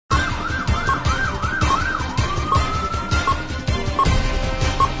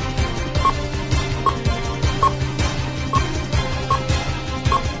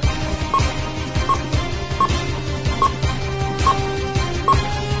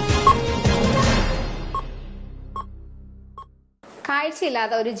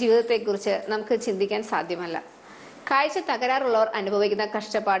കാഴ്ചയില്ലാത്ത ഒരു ജീവിതത്തെക്കുറിച്ച് നമുക്ക് ചിന്തിക്കാൻ സാധ്യമല്ല. കാഴ്ച തകരാറുള്ളവർ അനുഭവിക്കുന്ന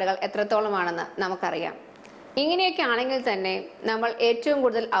കഷ്ടപ്പാടുകൾ എത്രത്തോളമാണെന്ന് നമുക്കറിയാം. ഇങ്ങനെയൊക്കെ ആണെങ്കിൽ തന്നെ നമ്മൾ ഏറ്റവും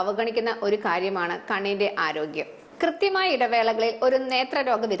കൂടുതൽ അവഗണിക്കുന്ന ഒരു കാര്യമാണ് കണ്ണിന്റെ ആരോഗ്യം. കൃത്യമായ ഇടവേളകളിൽ ഒരു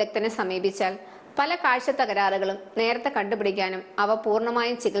നേത്രരോഗ വിദഗ്ധനെ സമീപിച്ചാൽ പല കാഴ്ച തകരാറുകളും നേരത്തെ കണ്ടുപിടിക്കാനും അവ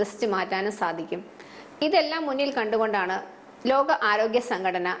പൂർണ്ണമായും ചികിത്സിച്ചു മാറ്റാനും സാധിക്കും. ഇതെല്ലാം മുന്നിൽ കണ്ടുകൊണ്ടാണ് ലോക ആരോഗ്യ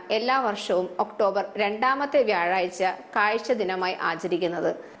സംഘടന എല്ലാ വർഷവും ഒക്ടോബർ 2ാമത്തെ വ്യാഴാഴ്ച കാഴ്ച ദിനമായി ആചരിക്കുന്നത്.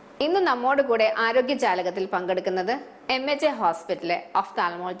 ഇന്ന് നമ്മോട് കൂടെ ആരോഗ്യ ജാലകത്തിൽ പങ്കെടുക്കുന്നത് MJ ഹോസ്പിറ്റലിലെ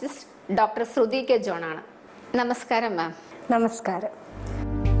ഓഫ്താൽമോളജിസ്റ്റ് ഡോക്ടർ ശ്രുതി K.JOHN ആണ്. നമസ്കാരം മാം. നമസ്കാരം.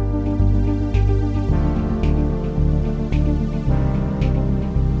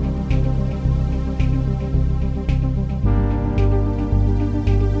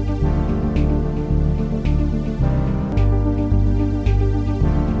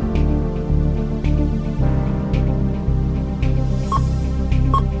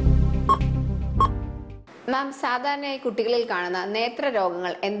 മാം, സാധാരണയായി കുട്ടികളിൽ കാണുന്ന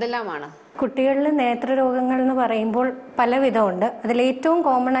നേത്രരോഗങ്ങൾ എന്തെല്ലാമാണ്? കുട്ടികളിൽ നേത്രരോഗങ്ങൾ എന്ന് പറയുമ്പോൾ പലവിധമുണ്ട്. അതിലേറ്റവും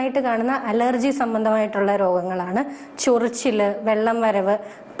കോമൺ ആയിട്ട് കാണുന്ന അലർജി സംബന്ധമായിട്ടുള്ള രോഗങ്ങളാണ്. ചൊറിച്ചില്, വെള്ളം വരവ്,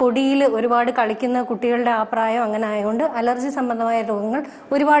 പൊടിയിൽ ഒരുപാട് കളിക്കുന്ന കുട്ടികളുടെ ആ പ്രായം അങ്ങനെ ആയതുകൊണ്ട് അലർജി സംബന്ധമായ രോഗങ്ങൾ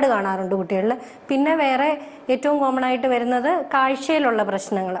ഒരുപാട് കാണാറുണ്ട് കുട്ടികളിൽ. പിന്നെ വേറെ ഏറ്റവും കോമൺ ആയിട്ട് വരുന്നത് കാഴ്ചയിലുള്ള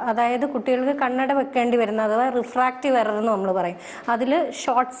പ്രശ്നങ്ങൾ, അതായത് കുട്ടികൾക്ക് കണ്ണട വെക്കേണ്ടി വരുന്ന അഥവാ റിഫ്രാക്റ്റീവ് എറർ എന്ന് നമ്മൾ പറയും. അതിൽ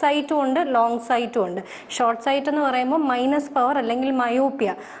ഷോർട്ട് സൈറ്റും ഉണ്ട്, ലോങ് സൈറ്റും ഉണ്ട്. ഷോർട്ട് സൈറ്റ് എന്ന് പറയുമ്പോൾ മൈനസ് പവർ അല്ലെങ്കിൽ മയോപ്പിയ,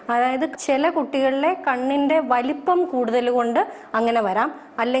 അതായത് ചില കുട്ടികളിലെ കണ്ണിന്റെ വലിപ്പം കൂടുതൽ കൊണ്ട് അങ്ങനെ വരാം,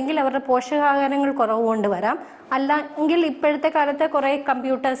 അല്ലെങ്കിൽ അവരുടെ പോഷകാഹാരങ്ങൾ കുറവ് കൊണ്ട് വരാം, അല്ലെങ്കിൽ ഇപ്പോഴത്തെ കാലത്തെ കുറെ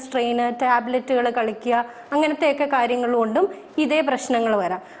കമ്പ്യൂട്ടർ സ്ട്രെയിന്, ടാബ്ലറ്റുകൾ കളിക്കുക, അങ്ങനത്തെയൊക്കെ കാര്യങ്ങൾ കൊണ്ടും ഇതേ പ്രശ്നങ്ങൾ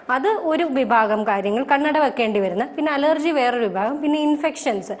വരാം. അത് ഒരു വിഭാഗം കാര്യങ്ങൾ, കണ്ണട വെക്കേണ്ടി വരുന്ന. പിന്നെ അലർജി വേറൊരു വിഭാഗം. പിന്നെ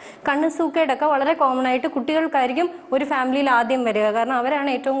ഇൻഫെക്ഷൻസ്, കണ്ണ് സൂക്കേടൊക്കെ വളരെ കോമൺ ആയിട്ട് കുട്ടികൾക്കായിരിക്കും ഒരു ഫാമിലിയിൽ ആദ്യം വരിക. കാരണം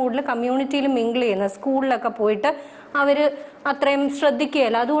അവരാണ് ഏറ്റവും കൂടുതൽ കമ്മ്യൂണിറ്റിയിൽ മിങ്കിൾ ചെയ്യുന്നത്. സ്കൂളിലൊക്കെ പോയിട്ട് അവര് അത്രയും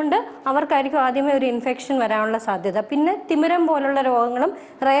ശ്രദ്ധിക്കുകയില്ല, അതുകൊണ്ട് അവർക്കായിരിക്കും ആദ്യമേ ഒരു ഇൻഫെക്ഷൻ വരാനുള്ള സാധ്യത. പിന്നെ തിമിരം പോലുള്ള രോഗങ്ങളും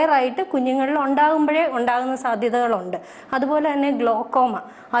റെയറായിട്ട് കുഞ്ഞുങ്ങളിൽ ഉണ്ടാകുമ്പോഴേ ഉണ്ടാകുന്ന സാധ്യതകളുണ്ട്. അതുപോലെ തന്നെ ഗ്ലോക്കോമ,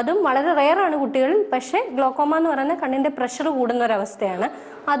 അതും വളരെ റെയറാണ് കുട്ടികളിൽ. പക്ഷേ ഗ്ലോക്കോമ എന്ന് പറയുന്നത് കണ്ണിന്റെ പ്രഷർ കൂടുന്ന ഒരവസ്ഥയാണ്.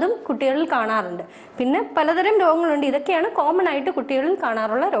 അതും കുട്ടികളിൽ കാണാറുണ്ട്. പിന്നെ പലതരം രോഗങ്ങളുണ്ട്. ഇതൊക്കെയാണ് കോമൺ ആയിട്ട് കുട്ടികളിൽ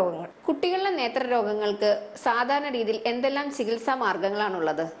കാണാറുള്ള രോഗങ്ങൾ. കുട്ടികളിലെ നേത്രരോഗങ്ങൾക്ക് സാധാരണ രീതിയിൽ എന്തെല്ലാം ചികിത്സാ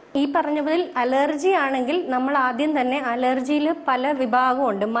മാർഗങ്ങളാണുള്ളത്? ഈ പറഞ്ഞതിൽ അലർജി ആണെങ്കിൽ നമ്മൾ ആദ്യം തന്നെ അലർജിയിൽ പല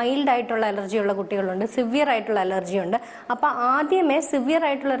വിഭാഗമുണ്ട്. മൈൽഡ് ആയിട്ടുള്ള അലർജിയുള്ള കുട്ടികളുണ്ട്, സിവിയർ ആയിട്ടുള്ള അലർജി ഉണ്ട്. അപ്പൊ ആദ്യമേ സിവിയർ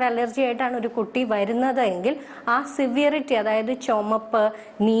ആയിട്ടുള്ള ഒരു അലർജി ആയിട്ടാണ് ഒരു കുട്ടി വരുന്നത് എങ്കിൽ ആ സിവിയറിറ്റി, അതായത് ചുമപ്പ്,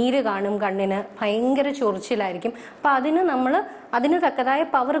 നീര് കാണും, കണ്ണിന് ഭയങ്കര ചൊറിച്ചിലായിരിക്കും. അപ്പൊ അതിന് തക്കതായ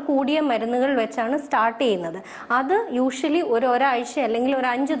പവർ കൂടിയ മരുന്നുകൾ വെച്ചാണ് സ്റ്റാർട്ട് ചെയ്യുന്നത്. അത് യൂഷ്വലി ഒരാഴ്ച അല്ലെങ്കിൽ ഒരു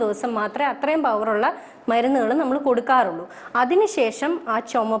 5 ദിവസം മാത്രമേ അത്രയും പവറുള്ള മരുന്നുകൾ നമ്മൾ കൊടുക്കാറുള്ളൂ. അതിനുശേഷം ആ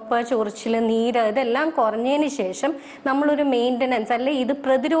ചുമപ്പ്, ചൊറിച്ചിൽ, നീര് ഇതെല്ലാം കുറഞ്ഞതിന് ശേഷം നമ്മളൊരു മെയിൻ്റനൻസ് അല്ലെ ഇത്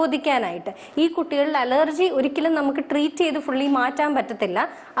പ്രതിരോധിക്കാനായിട്ട്, ഈ കുട്ടികളിൽ അലർജി ഒരിക്കലും നമുക്ക് ട്രീറ്റ് ചെയ്ത് ഫുള്ളി മാറ്റാൻ പറ്റത്തില്ല.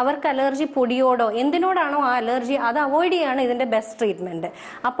 അവർക്ക് അലർജി പൊടിയോടോ എന്തിനോടാണോ ആ അലർജി, അത് അവോയ്ഡ് ചെയ്യാണ് ഇതിന്റെ ബെസ്റ്റ് ട്രീറ്റ്മെന്റ്.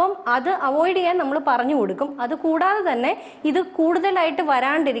 അപ്പം അത് അവോയ്ഡ് ചെയ്യാൻ നമ്മൾ പറഞ്ഞു കൊടുക്കും. അത് കൂടാതെ തന്നെ ഇത് കൂടുതലായിട്ട്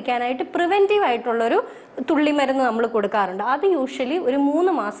വരാണ്ടിരിക്കാനായിട്ട് പ്രിവെന്റീവ് ആയിട്ടുള്ളൊരു തുള്ളിമരുന്ന് നമ്മൾ കൊടുക്കാറുണ്ട്. അത് യൂഷ്വലി ഒരു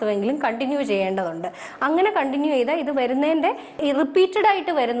 3 മാസമെങ്കിലും കണ്ടിന്യൂ ചെയ്യേണ്ടതുണ്ട്. അങ്ങനെ കണ്ടിന്യൂ ചെയ്താൽ ഇത് വരുന്നതിന്റെ റിപ്പീറ്റഡ്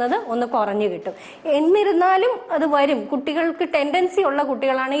ആയിട്ട് വരുന്നത് ഒന്ന് കുറഞ്ഞു കിട്ടും. എന്നിരുന്നാലും അത് വരും. കുട്ടികൾക്ക് ടെൻഡൻസി ഉള്ള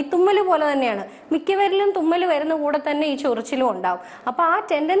കുട്ടികളാണ്. ഈ തുമ്മല് പോലെ തന്നെയാണ്, മിക്കവരിലും തുമ്മല് വരുന്ന കൂടെ തന്നെ ഈ ചൊറിച്ചിലും ഉണ്ടാവും. അപ്പൊ ആ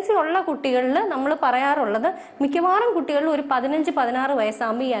ടെൻഡൻസി ഉള്ള കുട്ടികളിൽ നമ്മൾ പറയാറുള്ളത്, മിക്കവാറും കുട്ടികളിൽ ഒരു 15-16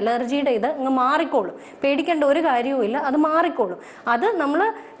 വയസ്സാകുമ്പോൾ ഈ അലർജിയുടെ ഇത് അങ്ങ് മാറിക്കോളും. പേടിക്കേണ്ട ഒരു കാര്യവും ഇല്ല, അത് മാറിക്കോളും. അത് നമ്മൾ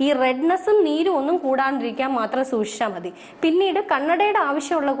ഈ റെഡ്നെസ്സും നീരും ഒന്നും കൂടാണ്ടിരിക്കാൻ മാത്രം സൂക്ഷിച്ചാൽ മതി. പിന്നീട് കണ്ണടയുടെ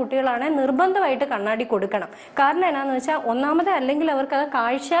ആവശ്യമുള്ള കുട്ടികളാണെങ്കിൽ നിർബന്ധമായിട്ട് കണ്ണാടി കൊടുക്കണം. കാരണം എന്നാന്ന് വെച്ചാൽ, ഒന്നാമത് അല്ലെങ്കിൽ അവർക്ക് അത്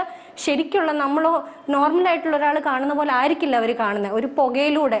കാഴ്ച ശരിക്കുള്ള നമ്മളോ നോർമലായിട്ടുള്ള ഒരാൾ കാണുന്ന പോലെ ആയിരിക്കില്ല അവർ കാണുന്നത്. ഒരു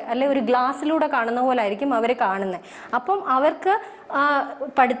പുകയിലൂടെ അല്ലെ ഒരു ഗ്ലാസ്സിലൂടെ കാണുന്ന പോലെ ആയിരിക്കും അവർ കാണുന്നത്. അപ്പം അവർക്ക്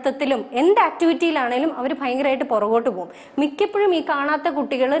പഠിത്തത്തിലും എന്ത് ആക്ടിവിറ്റിയിലാണേലും അവർ ഭയങ്കരമായിട്ട് പുറകോട്ട് പോകും. മിക്കപ്പോഴും ഈ കാണാത്ത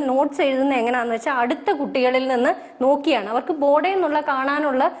കുട്ടികൾ നോട്ട്സ് എഴുതുന്നത് എങ്ങനെയാണെന്ന് വെച്ചാൽ അടുത്ത കുട്ടികളിൽ നിന്ന് നോക്കിയാണ്. അവർക്ക് ബോർഡിൽ നിന്നുള്ള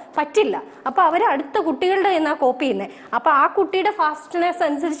കാണാനുള്ള പറ്റില്ല. അപ്പൊ അവർ അടുത്ത കുട്ടികളുടെ നിന്നാ കോപ്പി ചെയ്യുന്നത്. അപ്പൊ ആ കുട്ടിയുടെ ഫാസ്റ്റ്നെസ്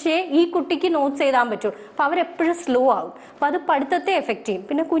അനുസരിച്ച് ഈ കുട്ടിക്ക് നോട്ട്സ് എഴുതാൻ പറ്റുള്ളൂ. അപ്പൊ അവരെപ്പോഴും സ്ലോ ആകും. അപ്പൊ അത് പഠിത്തത്തെ എഫക്ട് ചെയ്യും.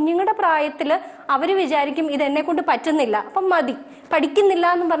 പിന്നെ കുഞ്ഞുങ്ങളുടെ പ്രായത്തിൽ അവർ വിചാരിക്കും ഇത് എന്നെ കൊണ്ട് പറ്റുന്നില്ല, അപ്പം മതി, പഠിക്കുന്നില്ല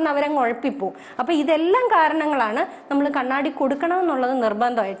എന്ന് പറഞ്ഞ് അവരങ്ങ് ഉഴപ്പിപ്പോവും. അപ്പൊ ഇതെല്ലാം കാരണങ്ങളാണ് നമ്മൾ കണ്ണാടി കൊടുക്കണം എന്നുള്ളത്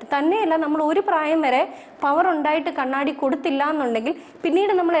നിർബന്ധമായിട്ട്. തന്നെയല്ല, നമ്മൾ ഒരു പ്രായം വരെ പവർ ഉണ്ടായിട്ട് കണ്ണാടി കൊടുത്തില്ല എന്നുണ്ടെങ്കിൽ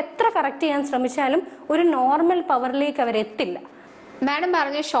പിന്നീട് നമ്മൾ എത്ര കറക്റ്റ് ചെയ്യാൻ ശ്രമിച്ചാലും ഒരു നോർമൽ പവറിലേക്ക് അവരെത്തില്ല. മാഡം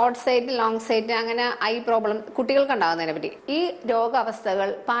പറഞ്ഞു ഷോർട്ട് സൈറ്റ്, ലോങ് സൈറ്റ്, അങ്ങനെ ഐ പ്രോബ്ലം കുട്ടികൾക്ക് ഉണ്ടാകുന്നതിനെ പറ്റി. ഈ രോഗാവസ്ഥകൾ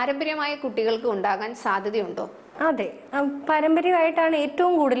പാരമ്പര്യമായി കുട്ടികൾക്ക് ഉണ്ടാകാൻ സാധ്യതയുണ്ടോ? അതെ, പാരമ്പര്യമായിട്ടാണ്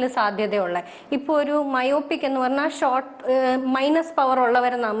ഏറ്റവും കൂടുതൽ സാധ്യതയുള്ളത്. ഇപ്പോൾ ഒരു മയോപ്പിക് എന്ന് പറഞ്ഞാൽ മൈനസ് പവർ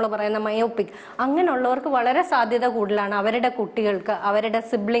ഉള്ളവരെന്ന് നമ്മൾ പറയുന്ന മയോപ്പിക്, അങ്ങനെയുള്ളവർക്ക് വളരെ സാധ്യത കൂടുതലാണ് അവരുടെ കുട്ടികൾക്ക്, അവരുടെ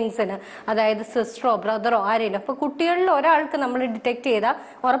സിബ്ലിങ്സിന്, അതായത് സിസ്റ്ററോ ബ്രദറോ ആരെങ്കിലും. അപ്പോൾ കുട്ടികളിൽ ഒരാൾക്ക് നമ്മൾ ഡിറ്റക്ട് ചെയ്താൽ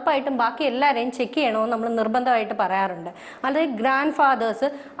ഉറപ്പായിട്ടും ബാക്കി എല്ലാവരെയും ചെക്ക് ചെയ്യണമെന്ന് നമ്മൾ നിർബന്ധമായിട്ട് പറയാറുണ്ട്. അതായത് ഗ്രാൻഡ് ഫാദേഴ്സ്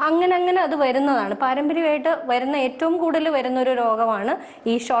അങ്ങനെ അത് വരുന്നതാണ്. പാരമ്പര്യമായിട്ട് വരുന്ന ഏറ്റവും കൂടുതൽ വരുന്ന ഒരു രോഗമാണ്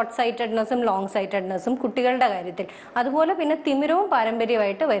ഈ ഷോർട്ട് സൈറ്റഡ്നെസ്സും ലോങ് സൈറ്റഡ്നെസ്സും കുട്ടികളുടെ കാര്യത്തിൽ. അതുപോലെ പിന്നെ തിമിരവും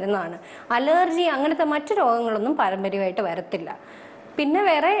പാരമ്പര്യമായിട്ട് വരുന്നതാണ്. അലർജി അങ്ങനത്തെ മറ്റു രോഗങ്ങളൊന്നും പാരമ്പര്യമായിട്ട് വരത്തില്ല. പിന്നെ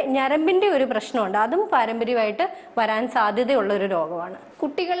വേറെ ഞരമ്പിന്റെ ഒരു പ്രശ്നമുണ്ട്, അതും പാരമ്പര്യമായിട്ട് വരാൻ സാധ്യതയുള്ള ഒരു രോഗമാണ്.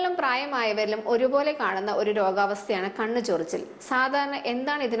 കുട്ടികളിലും പ്രായമായവരിലും ഒരുപോലെ കാണുന്ന ഒരു രോഗാവസ്ഥയാണ് കണ്ണു ചൊറിച്ചിൽ. സാധാരണ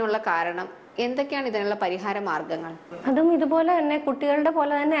എന്താണ് ഇതിനുള്ള കാരണം? എന്തൊക്കെയാണ് ഇതിനുള്ള പരിഹാര മാർഗങ്ങൾ? അതും ഇതുപോലെ തന്നെ കുട്ടികളുടെ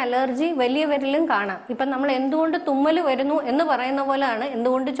പോലെ തന്നെ അലർജി വലിയവരിലും കാണാം. ഇപ്പം നമ്മൾ എന്തുകൊണ്ട് തുമ്മൽ വരുന്നു എന്ന് പറയുന്ന പോലെയാണ്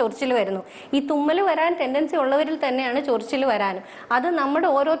എന്തുകൊണ്ട് ചൊറിച്ചിൽ വരുന്നു. ഈ തുമ്മൽ വരാൻ ടെൻഡൻസി ഉള്ളവരിൽ തന്നെയാണ് ചൊറിച്ചിൽ വരാനും. അത് നമ്മുടെ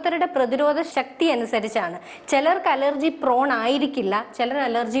ഓരോരുത്തരുടെ പ്രതിരോധ ശക്തി അനുസരിച്ചാണ്. ചിലർക്ക് അലർജി പ്രോൺ ആയിരിക്കില്ല, ചിലർ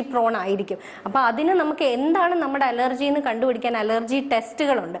അലർജി പ്രോൺ ആയിരിക്കും. അപ്പൊ അതിന് നമുക്ക് എന്താണ് നമ്മുടെ അലർജി എന്ന് കണ്ടുപിടിക്കാൻ അലർജി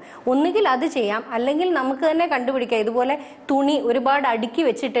ടെസ്റ്റുകളുണ്ട്. ഒന്നുകിൽ അത് ചെയ്യാം, അല്ലെങ്കിൽ നമുക്ക് തന്നെ കണ്ടുപിടിക്കാം. ഇതുപോലെ തുണി ഒരുപാട് അടുക്കി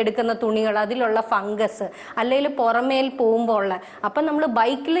വെച്ചിട്ട് എടുക്കുന്ന തുണികൾ, അതിലുള്ള ഫംഗസ്, അല്ലെങ്കിൽ പുറമേൽ പോകുമ്പോൾ ഉള്ള. അപ്പം നമ്മൾ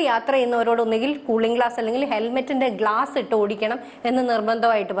ബൈക്കിൽ യാത്ര ചെയ്യുന്നവരോട് ഒന്നുകിൽ കൂളിംഗ് ഗ്ലാസ് അല്ലെങ്കിൽ ഹെൽമെറ്റിന്റെ ഗ്ലാസ് ഇട്ട് ഓടിക്കണം എന്ന്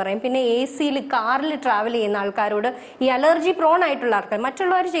നിർബന്ധമായിട്ട് പറയും. പിന്നെ AC-യിൽ കാറിൽ ട്രാവൽ ചെയ്യുന്ന ആൾക്കാരോട്, ഈ അലർജി പ്രോൺ ആയിട്ടുള്ള ആൾക്കാർ,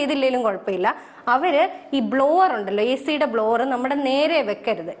 മറ്റുള്ളവർ ചെയ്തില്ലെങ്കിലും കുഴപ്പമില്ല, അവര് ഈ ബ്ലോവർ ഉണ്ടല്ലോ, AC-യുടെ ബ്ലോവർ നമ്മുടെ നേരെ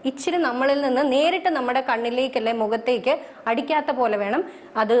വെക്കരുത്. ഇച്ചിരി നമ്മളിൽ നിന്ന് നേരിട്ട് നമ്മുടെ കണ്ണിലേക്കല്ലേ മുഖത്തേക്ക് അടിക്കാത്ത പോലെ വേണം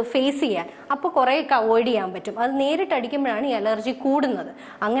അത് ഫേസ് ചെയ്യാൻ. അപ്പൊ കുറേയൊക്കെ അവോയ്ഡ് ചെയ്യാൻ പറ്റും. അത് നേരിട്ട് അടിക്കുമ്പോഴാണ് ഈ അലർജി കൂടുന്നത്.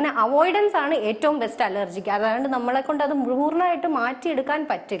 അങ്ങനെ അവോയ്ഡൻസ് ആണ് ഏറ്റവും ബെസ്റ്റ് അലർജിക്ക്. അതായത് നമ്മളെ കൊണ്ട് അത് പൂർണ്ണമായിട്ട് മാറ്റിയെടുക്കാൻ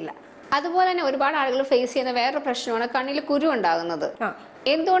പറ്റില്ല. അതുപോലെ തന്നെ ഒരുപാട് ആളുകൾ ഫേസ് ചെയ്യുന്ന വേറൊരു പ്രശ്നമാണ് കണ്ണിൽ കുരു ഉണ്ടാകുന്നത്.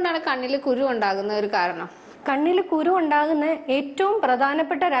 എന്തുകൊണ്ടാണ് കണ്ണിൽ കുരു ഉണ്ടാകുന്ന ഒരു കാരണം? കണ്ണിൽ കുരു ഉണ്ടാകുന്ന ഏറ്റവും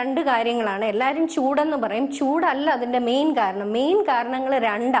പ്രധാനപ്പെട്ട 2 കാര്യങ്ങളാണ്. എല്ലാവരും ചൂടെന്ന് പറയും, ചൂടല്ല അതിന്റെ മെയിൻ കാരണം. മെയിൻ കാരണങ്ങൾ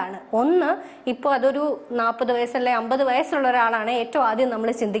 2ആണ്. ഒന്ന്, ഇപ്പോൾ അതൊരു 40 വയസ്സല്ലേ 50 വയസ്സുള്ള ഒരാളാണ് ഏറ്റവും ആദ്യം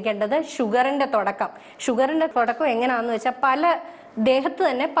നമ്മൾ ചിന്തിക്കേണ്ടത് ഷുഗറിന്റെ തുടക്കം. ഷുഗറിന്റെ തുടക്കം എങ്ങനെയാണെന്ന് വെച്ചാൽ ദേഹത്ത്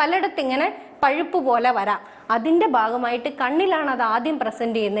തന്നെ പലയിടത്ത് ഇങ്ങനെ പഴുപ്പ് പോലെ വരാം. അതിന്റെ ഭാഗമായിട്ട് കണ്ണിലാണ് അത് ആദ്യം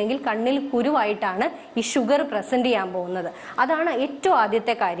പ്രസന്റ് ചെയ്യുന്നതെങ്കിൽ കണ്ണിൽ കുരുവായിട്ടാണ് ഈ ഷുഗർ പ്രസന്റ് ചെയ്യാൻ പോകുന്നത്. അതാണ് ഏറ്റവും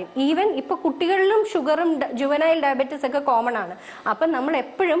ആദ്യത്തെ കാര്യം. ഈവൻ ഇപ്പൊ കുട്ടികളിലും ഷുഗറും ജുവനൈൽ ഡയബറ്റീസ് ഒക്കെ കോമൺ ആണ്. അപ്പൊ നമ്മൾ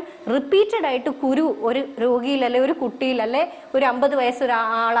എപ്പോഴും റിപ്പീറ്റഡ് ആയിട്ട് കുരു ഒരു രോഗിയിൽ അല്ലെ ഒരു കുട്ടിയിൽ അല്ലെ ഒരു 50 വയസ്സ്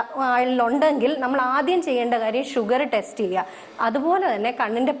ആളിലുണ്ടെങ്കിൽ നമ്മൾ ആദ്യം ചെയ്യേണ്ട കാര്യം ഷുഗർ ടെസ്റ്റ് ചെയ്യുക. അതുപോലെ തന്നെ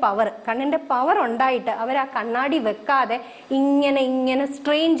കണ്ണിന്റെ പവർ ഉണ്ടായിട്ട് അവർ ആ കണ്ണാടി വെക്കാതെ ഇങ്ങനെ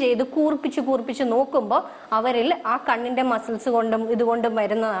സ്ട്രെയിൻ ചെയ്ത് കൂർപ്പിച്ച് നോക്കുമ്പോൾ അവരിൽ ആ കണ്ണിന്റെ മസിൽസ് കൊണ്ടും ഇതുകൊണ്ടും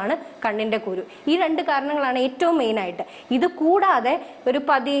വരുന്നതാണ് കണ്ണിന്റെ കുരു. ഈ 2 കാരണങ്ങളാണ് ഏറ്റവും മെയിൻ ആയിട്ട്. ഇത് കൂടാതെ ഒരു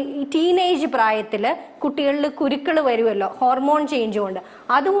ടീനേജ് പ്രായത്തില് കുട്ടികളിൽ കുരുക്കൾ വരുമല്ലോ, ഹോർമോൺ ചേഞ്ച് കൊണ്ട്,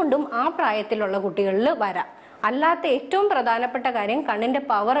 അതുകൊണ്ടും ആ പ്രായത്തിലുള്ള കുട്ടികളിൽ വരാം. അല്ലാത്ത ഏറ്റവും പ്രധാനപ്പെട്ട കാര്യം കണ്ണിന്റെ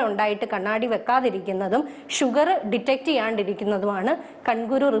പവർ ഉണ്ടായിട്ട് കണ്ണാടി വെക്കാതിരിക്കുന്നതും ഷുഗർ ഡിറ്റക്ട് ചെയ്യാണ്ടിരിക്കുന്നതുമാണ്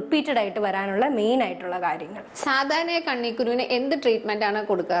കൺകുരു റിപ്പീറ്റഡ് ആയിട്ട് വരാനുള്ള മെയിൻ ആയിട്ടുള്ള കാര്യങ്ങൾ. സാധാരണ കണ്ണിക്കുരുവിന് എന്ത് ട്രീറ്റ്മെന്റ് ആണ്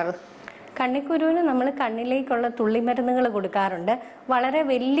കൊടുക്കാറ്? കണ്ണിക്കുരുവിന് നമ്മൾ കണ്ണിലേക്കുള്ള തുള്ളിമരുന്നുകൾ കൊടുക്കാറുണ്ട്. വളരെ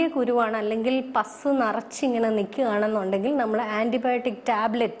വലിയ കുരുവാണ് അല്ലെങ്കിൽ പസ് നിറച്ചിങ്ങനെ നിൽക്കുകയാണെന്നുണ്ടെങ്കിൽ നമ്മൾ ആൻറ്റിബയോട്ടിക്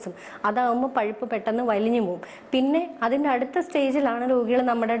ടാബ്ലറ്റ്സും, അതാകുമ്പോൾ പഴുപ്പ് പെട്ടെന്ന് വലിഞ്ഞു പോകും. പിന്നെ അതിൻ്റെ അടുത്ത സ്റ്റേജിലാണ് രോഗികൾ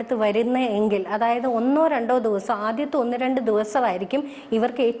നമ്മുടെ അടുത്ത് വരുന്നതെങ്കിൽ, അതായത് 1-2 ദിവസം, ആദ്യത്തെ 1-2 ദിവസമായിരിക്കും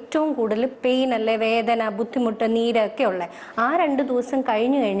ഇവർക്ക് ഏറ്റവും കൂടുതൽ പെയിൻ അല്ലെ വേദന, ബുദ്ധിമുട്ട്, നീരൊക്കെ ഉള്ളത്. ആ 2 ദിവസം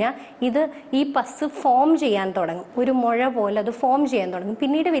കഴിഞ്ഞു കഴിഞ്ഞാൽ ഈ പസ് ഫോം ചെയ്യാൻ തുടങ്ങും. ഒരു മുഴ പോലെ അത് ഫോം ചെയ്യാൻ തുടങ്ങും.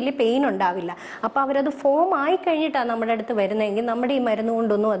 പിന്നീട് വലിയ പെയിൻ ഉണ്ടാവില്ല. അപ്പൊ അവരത് ഫോം ആയി കഴിഞ്ഞിട്ടാണ് നമ്മുടെ അടുത്ത് വരുന്നതെങ്കിൽ നമ്മുടെ ഈ മരുന്ന്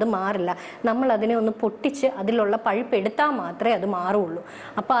കൊണ്ടൊന്നും അത് മാറില്ല. നമ്മൾ അതിനെ ഒന്ന് പൊട്ടിച്ച് അതിലുള്ള പഴുപ്പ് എടുത്താൽ മാത്രമേ അത് മാറുള്ളൂ.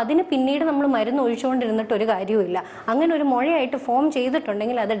 അപ്പൊ അതിന് പിന്നീട് നമ്മൾ മരുന്ന് ഒഴിച്ചുകൊണ്ടിരുന്നിട്ട് ഒരു കാര്യവുമില്ല. അങ്ങനെ ഒരു മുഴയായിട്ട് ഫോം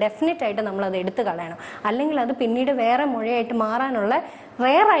ചെയ്തിട്ടുണ്ടെങ്കിൽ അത് ഡെഫിനറ്റ് ആയിട്ട് നമ്മൾ അത് എടുത്തു കളയണം. അല്ലെങ്കിൽ അത് പിന്നീട് വേറെ മുഴയായിട്ട് മാറാനുള്ള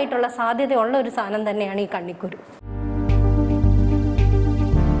റെയർ ആയിട്ടുള്ള സാധ്യതയുള്ള ഒരു സാധനം തന്നെയാണ് ഈ കണ്ണിക്കുരു.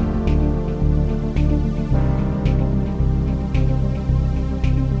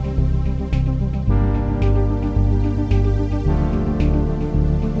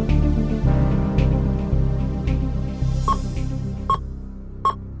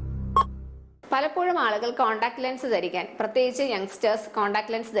 പലപ്പോഴും ആളുകൾ കോണ്ടാക്ട് ലെൻസ് ധരിക്കാൻ, പ്രത്യേകിച്ച് യങ്സ്റ്റേഴ്സ്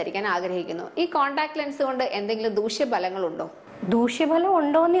കോണ്ടാക്ട് ലെൻസ് ധരിക്കാൻ ആഗ്രഹിക്കുന്നു. ഈ കോണ്ടാക്ട് ലെൻസ് കൊണ്ട് എന്തെങ്കിലും ദൂഷ്യഫലങ്ങളുണ്ടോ? ദൂഷ്യഫലം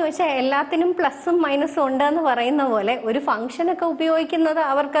ഉണ്ടോ എന്ന് ചോദിച്ചാൽ എല്ലാത്തിനും പ്ലസും മൈനസും ഉണ്ടെന്ന് പറയുന്ന പോലെ ഒരു ഫംഗ്ഷനൊക്കെ ഉപയോഗിക്കുന്നത്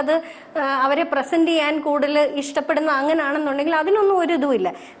അവർക്കത് അവരെ പ്രസന്റ് ചെയ്യാൻ കൂടുതൽ ഇഷ്ടപ്പെടുന്ന അങ്ങനെയാണെന്നുണ്ടെങ്കിൽ അതിനൊന്നും ഒരു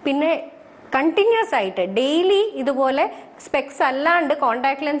ഇതുമില്ല. പിന്നെ കണ്ടിന്യൂസ് ആയിട്ട് ഡെയിലി ഇതുപോലെ സ്പെക്സ് അല്ലാണ്ട്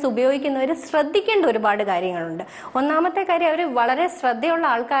കോണ്ടാക്ട് ലെൻസ് ഉപയോഗിക്കുന്നവർ ശ്രദ്ധിക്കേണ്ട ഒരുപാട് കാര്യങ്ങളുണ്ട്. ഒന്നാമത്തെ കാര്യം, അവർ വളരെ ശ്രദ്ധയുള്ള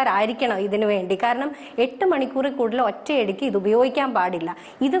ആൾക്കാരായിരിക്കണം ഇതിനു വേണ്ടി. കാരണം 8 മണിക്കൂറിൽ കൂടുതൽ ഒറ്റയടിക്ക് ഇത് ഉപയോഗിക്കാൻ പാടില്ല.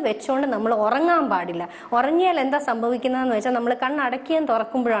 ഇത് വെച്ചുകൊണ്ട് നമ്മൾ ഉറങ്ങാൻ പാടില്ല. ഉറങ്ങിയാൽ എന്താ സംഭവിക്കുന്നതെന്ന് വെച്ചാൽ നമ്മൾ കണ്ണടക്കിയും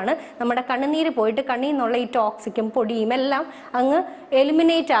തുറക്കുമ്പോഴാണ് നമ്മുടെ കണ്ണുനീര് പോയിട്ട് കണ്ണിൽ നിന്നുള്ള ഈ ടോക്സിക്കും പൊടിയും എല്ലാം അങ്ങ്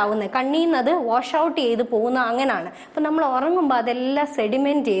എലിമിനേറ്റ് ആവുന്നത്. കണ്ണിൽ നിന്ന് അത് വാഷ് ഔട്ട് ചെയ്ത് പോകുന്ന അങ്ങനെയാണ്. അപ്പം നമ്മൾ ഉറങ്ങുമ്പോൾ അതെല്ലാം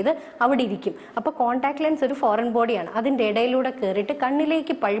സെഡിമെന്റ് ചെയ്ത് അവിടെ ഇരിക്കും. അപ്പോൾ കോണ്ടാക്ട് ലെൻസ് ഒരു ഫോറിൻ ബോഡിയാണ്. അതിൻ്റെ ഇടയിലൂടെ കയറിയിട്ട്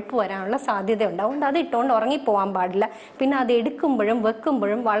കണ്ണിലേക്ക് പഴുപ്പ് വരാനുള്ള സാധ്യത ഉണ്ട്. അതുകൊണ്ട് അത് ഇട്ടുകൊണ്ട് ഉറങ്ങിപ്പോകാൻ പാടില്ല. പിന്നെ അത് എടുക്കുമ്പോഴും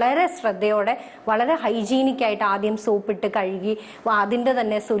വെക്കുമ്പോഴും വളരെ ശ്രദ്ധയോടെ വളരെ ഹൈജീനിക് ആയിട്ട് ആദ്യം സോപ്പിട്ട് കഴുകി അതിൻ്റെ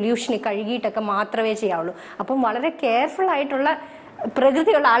തന്നെ സൊല്യൂഷനിൽ കഴുകിയിട്ടൊക്കെ മാത്രമേ ചെയ്യാവുള്ളൂ. അപ്പം വളരെ കെയർഫുൾ ആയിട്ടുള്ള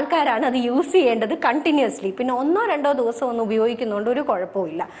പ്രകൃതിയുള്ള ആൾക്കാരാണ് അത് യൂസ് ചെയ്യേണ്ടത് കണ്ടിന്യൂസ്ലി. പിന്നെ 1-2 ദിവസം ഒന്നും ഉപയോഗിക്കുന്നതുകൊണ്ട് ഒരു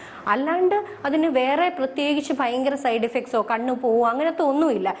കുഴപ്പമില്ല. അല്ലാണ്ട് അതിന് വേറെ പ്രത്യേകിച്ച് ഭയങ്കര സൈഡ് എഫക്ട്സോ കണ്ണു പോവോ അങ്ങനത്തെ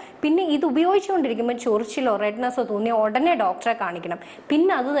ഒന്നുമില്ല. പിന്നെ ഇത് ഉപയോഗിച്ചുകൊണ്ടിരിക്കുമ്പോൾ ചൊറിച്ചിലോ റെഡ്നെസ്സോ തോന്നിയോ ഉടനെ ഡോക്ടറെ കാണിക്കണം.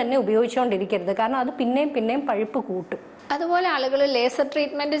 പിന്നെ അത് തന്നെ ഉപയോഗിച്ചുകൊണ്ടിരിക്കരുത്. കാരണം അത് പിന്നെയും പഴുപ്പ് കൂട്ടും. അതുപോലെ ആളുകൾ ലേസർ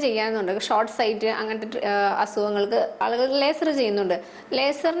ട്രീറ്റ്മെന്റ് ചെയ്യാനുണ്ട്. ഷോർട്ട് സൈറ്റ് അങ്ങനത്തെ അസുഖങ്ങൾക്ക് ആളുകൾ ലേസർ ചെയ്യുന്നുണ്ട്.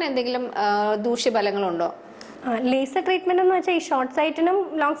 ലേസറിന് എന്തെങ്കിലും ദൂഷ്യഫലങ്ങളുണ്ടോ? ലേസർ ട്രീറ്റ്മെന്റ് എന്ന് വെച്ചാൽ ഈ ഷോർട്ട് സൈറ്റിനും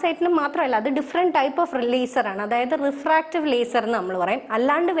ലോങ് സൈറ്റിനും മാത്രമല്ല, അത് ഡിഫറെന്റ് ടൈപ്പ് ഓഫ് ലേസർ ആണ്. അതായത് റിഫ്രാക്റ്റീവ് ലേസർ എന്ന് നമ്മൾ പറയും.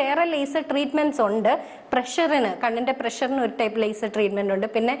 അല്ലാണ്ട് വേറെ ലേസർ ട്രീറ്റ്മെന്റ്സ് ഉണ്ട്. പ്രഷറിന്, കണ്ണിന്റെ പ്രഷറിന് ഒരു ടൈപ്പ് ലേസർ ട്രീറ്റ്മെന്റ് ഉണ്ട്.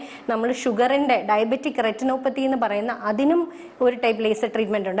 പിന്നെ നമ്മൾ ഷുഗറിന്റെ ഡയബറ്റിക് റെറ്റിനോപ്പത്തി എന്ന് പറയുന്ന അതിനും ഒരു ടൈപ്പ് ലേസർ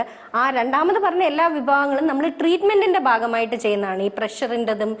ട്രീറ്റ്മെന്റ് ഉണ്ട്. ആ രണ്ടാമത് പറഞ്ഞ എല്ലാ വിഭാഗങ്ങളും നമ്മൾ ട്രീറ്റ്മെന്റിന്റെ ഭാഗമായിട്ട് ചെയ്യുന്നതാണ്, ഈ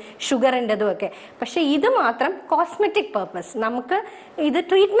പ്രഷറിൻ്റെതും ഷുഗറിൻ്റെതും ഒക്കെ. പക്ഷെ ഇത് മാത്രം കോസ്മെറ്റിക് പർപ്പസ്. നമുക്ക് ഇത്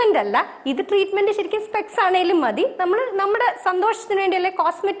ട്രീറ്റ്മെന്റ് അല്ല. ഇത് ട്രീറ്റ്മെന്റ് ശരിക്കും സ്പെക്സ് ആണെങ്കിലും മതി. നമ്മൾ നമ്മുടെ സന്തോഷത്തിന് വേണ്ടി അല്ലെ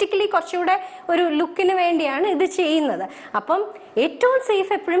കോസ്മെറ്റിക്കലി കുറച്ചുകൂടെ ഒരു ലുക്കിന് വേണ്ടിയാണ് ഇത് ചെയ്യുന്നത്. അപ്പം ഏറ്റവും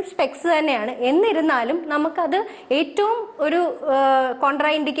സേഫ് എപ്പോഴും സ്പെക്സ് തന്നെയാണ്. എന്നിരുന്നാലും നമുക്കത് ഏറ്റവും ഒരു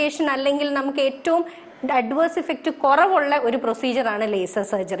കോൺട്രാ ഇൻഡിക്കേഷൻ അല്ലെങ്കിൽ നമുക്ക് ഏറ്റവും അഡ്വേഴ്സ് ഇഫക്റ്റ് കുറവുള്ള ഒരു പ്രൊസീജിയറാണ് ലേസർ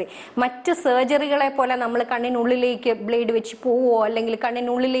സർജറി. മറ്റ് സർജറികളെ പോലെ നമ്മൾ കണ്ണിനുള്ളിലേക്ക് ബ്ലേഡ് വെച്ച് പോവോ അല്ലെങ്കിൽ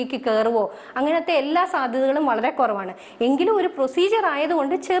കണ്ണിനുള്ളിലേക്ക് കയറുവോ അങ്ങനത്തെ എല്ലാ സാധ്യതകളും വളരെ കുറവാണ്. എങ്കിലും ഒരു പ്രൊസീജിയർ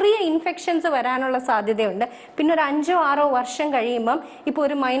ആയതുകൊണ്ട് ചെറിയ ഇൻഫെക്ഷൻസ് വരാനുള്ള സാധ്യതയുണ്ട്. പിന്നെ ഒരു 5-6 വർഷം കഴിയുമ്പം ഇപ്പോൾ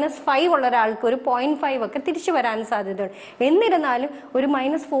ഒരു -5 ഉള്ള ഒരാൾക്ക് ഒരു 0.5 ഒക്കെ തിരിച്ചു വരാൻ സാധ്യതയുണ്ട്. എന്നിരുന്നാലും ഒരു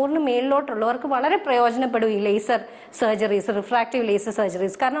 -4 മേളിലോട്ടുള്ളവർക്ക് വളരെ പ്രയോജനപ്പെടും ഈ laser surgeries, refractive laser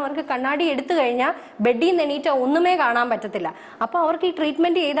surgeries. കാരണം അവർക്ക് കണ്ണാടി എടുത്തു കഴിഞ്ഞാൽ ബെഡിൽ നിന്ന് എണീറ്റാൽ ഒന്നുമേ കാണാൻ പറ്റത്തില്ല. അപ്പോൾ അവർക്ക് ഈ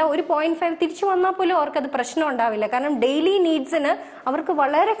ട്രീറ്റ്മെന്റ് ചെയ്താൽ ഒരു 0.5 തിരിച്ചു വന്നാൽ പോലും അവർക്കത് പ്രശ്നം ഉണ്ടാവില്ല. കാരണം ഡെയിലി നീഡ്സിന് അവർക്ക്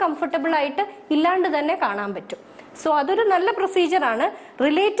വളരെ കംഫർട്ടബിൾ ആയിട്ട് ഇല്ലാണ്ട് തന്നെ കാണാൻ പറ്റും. സോ അതൊരു നല്ല പ്രൊസീജിയറാണ്.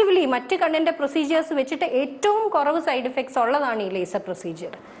 റിലേറ്റീവ്ലി മറ്റ് കണ്ണിന്റെ പ്രൊസീജിയേഴ്സ് വെച്ചിട്ട് ഏറ്റവും കുറവ് സൈഡ് എഫക്ട്സ് ഉള്ളതാണ് ഈ ലേസർ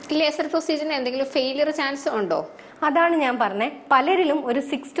പ്രൊസീജിയർ. ലേസർ പ്രൊസീജിയറിന് എന്തെങ്കിലും ഫെയിലിയർ ചാൻസ് ഉണ്ടോ? അതാണ് ഞാൻ പറഞ്ഞത്. പലരിലും ഒരു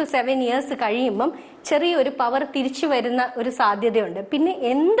 6 to 7 ഇയേഴ്സ് കഴിയുമ്പം ചെറിയൊരു പവർ തിരിച്ചു വരുന്ന ഒരു സാധ്യതയുണ്ട്. പിന്നെ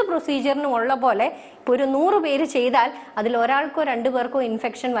എന്ത് പ്രൊസീജിയറിനും ഉള്ള പോലെ ഇപ്പോൾ ഒരു 100 പേര് ചെയ്താൽ അതിൽ ഒരാൾക്കോ 2 പേർക്കോ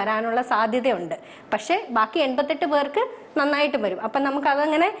ഇൻഫെക്ഷൻ വരാനുള്ള സാധ്യതയുണ്ട്. പക്ഷെ ബാക്കി 88 പേർക്ക് നന്നായിട്ട് വരും. അപ്പം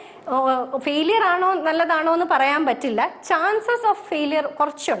നമുക്കതങ്ങനെ ഫെയിലിയർ ആണോ നല്ലതാണോ എന്ന് പറയാൻ പറ്റില്ല. ചാൻസസ് ഓഫ് ഫെയിലിയർ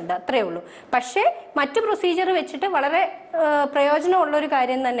കുറച്ചുണ്ട്, അത്രേ ഉള്ളൂ. പക്ഷേ മറ്റു പ്രൊസീജിയർ വെച്ചിട്ട് വളരെ പ്രയോജനമുള്ള ഒരു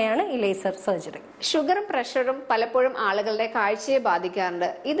കാര്യം തന്നെയാണ് ഈ ലേസർ സർജറി. ഷുഗറും പ്രഷറും പലപ്പോഴും ആളുകളുടെ കാഴ്ചയെ ബാധിക്കാറുണ്ട്.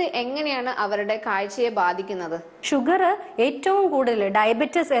 ഇത് എങ്ങനെയാണ് അവരുടെ കാഴ്ചയെ ബാധിക്കുന്നത്? ഷുഗർ ഏറ്റവും കൂടുതൽ,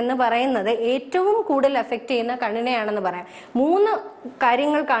 ഡയബറ്റിസ് എന്ന് പറയുന്നത് ഏറ്റവും കൂടുതൽ എഫക്ട് ചെയ്യുന്ന കണ്ണിനെയാണെന്ന് പറയാം. 3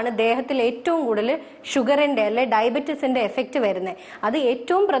 കാര്യങ്ങൾക്കാണ് ദേഹത്തിൽ ഏറ്റവും കൂടുതൽ ഷുഗറിന്റെ അല്ലെ ഡയബറ്റിസിന്റെ എഫക്റ്റ് വരുന്നത്. അത്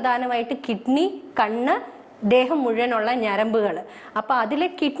ഏറ്റവും പ്രധാനമായിട്ട് കിഡ്നി, കണ്ണ്, ദേഹം മുഴുവനുള്ള ഞരമ്പുകൾ. അപ്പൊ അതിലെ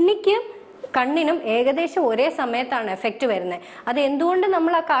കിഡ്നിക്ക് കണ്ണിനും ഏകദേശം ഒരേ സമയത്താണ് എഫക്റ്റ് വരുന്നത്. അത് എന്തുകൊണ്ട്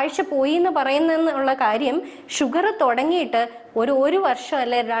നമ്മൾ ആ കാഴ്ച പോയി എന്ന് പറയുന്നുള്ള കാര്യം, ഷുഗർ തുടങ്ങിയിട്ട് ഒരു വർഷം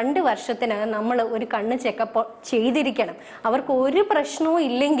അല്ലെ 2 വർഷത്തിനകം നമ്മൾ ഒരു കണ്ണ് ചെക്കപ്പ് ചെയ്തിരിക്കണം. അവർക്ക് ഒരു പ്രശ്നവും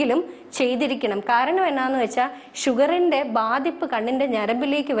ഇല്ലെങ്കിലും ചെയ്തിരിക്കണം. കാരണം എന്നാന്ന് വെച്ചാൽ ഷുഗറിന്റെ ബാധിപ്പ് കണ്ണിന്റെ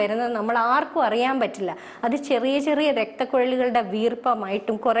ഞരമ്പിലേക്ക് വരുന്നത് നമ്മൾ ആർക്കും അറിയാൻ പറ്റില്ല. അത് ചെറിയ ചെറിയ രക്തക്കുഴലുകളുടെ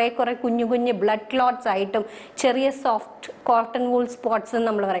വീർപ്പമായിട്ടും കുറെ കുഞ്ഞു കുഞ്ഞു ബ്ലഡ് ക്ലോട്ട്സ് ആയിട്ടും ചെറിയ സോഫ്റ്റ് കോട്ടൺ വൂൾ സ്പോട്ട്സ് എന്ന്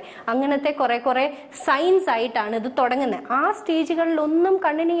നമ്മൾ പറയും. അങ്ങനത്തെ കുറെ സൈൻസ് ആയിട്ടാണ് ഇത് തുടങ്ങുന്നത്. ആ സ്റ്റേജുകളിലൊന്നും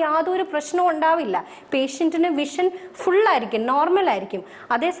കണ്ണിന് യാതൊരു പ്രശ്നവും ഉണ്ടാവില്ല. പേഷ്യന്റിന് വിഷൻ ഫുള്ളായിരിക്കും, നോർമൽ ആയിരിക്കും.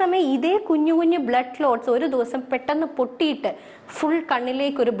 അതേസമയം ഇതേ കുഞ്ഞു ബ്ലഡ് ക്ലോട്ട്സ് ഒരു ദിവസം പെട്ടെന്ന് പൊട്ടിയിട്ട് ഫുൾ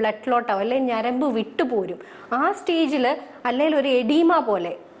കണ്ണിലേക്ക് ഒരു ബ്ലഡ് ക്ലോട്ടോ അല്ലെങ്കിൽ ഞരമ്പ് വിട്ടുപോരും. ആ സ്റ്റേജിൽ അല്ലെങ്കിൽ ഒരു എഡീമ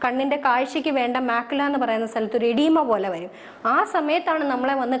പോലെ കണ്ണിന്റെ കാഴ്ചയ്ക്ക് വേണ്ട മാക്കുല എന്ന് പറയുന്ന സ്ഥലത്ത് ഒരു എഡീമ പോലെ വരും. ആ സമയത്താണ്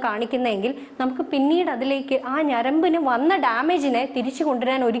നമ്മളെ വന്ന് കാണിക്കുന്നതെങ്കിൽ നമുക്ക് പിന്നീട് അതിലേക്ക് ആ ഞരമ്പിന് വന്ന ഡാമേജിനെ തിരിച്ചു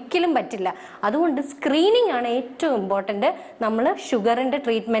കൊണ്ടുവരാൻ ഒരിക്കലും പറ്റില്ല. അതുകൊണ്ട് സ്ക്രീനിങ് ആണ് ഏറ്റവും ഇമ്പോർട്ടന്റ് നമ്മൾ ഷുഗറിന്റെ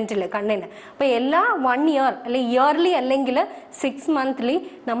ട്രീറ്റ്മെന്റിൽ കണ്ണിന്. അപ്പൊ എല്ലാ 1 ഇയർ അല്ലെങ്കിൽ ഇയർലി അല്ലെങ്കിൽ 6 മന്ത്ലി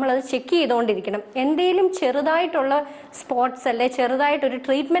നമ്മളത് ചെക്ക് ചെയ്തുകൊണ്ടിരിക്കണം. എന്തെങ്കിലും ചെറുതായിട്ടുള്ള സ്പോട്ട്സ് അല്ലെ ചെറുതായിട്ടൊരു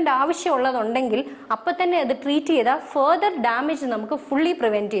ട്രീറ്റ്മെന്റ് ആവശ്യമുള്ളതുണ്ടെങ്കിൽ അപ്പൊ തന്നെ അത് ട്രീറ്റ് ചെയ്താൽ ഫർദർ ഡാമേജ് നമുക്ക് ഫുള്ളി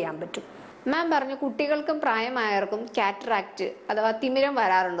പ്രിവെന്റ് ചെയ്യാൻ പറ്റും. മാം പറഞ്ഞു കുട്ടികൾക്കും പ്രായമായവർക്കും കാറ്ററാക്ട് അഥവാ തിമിരം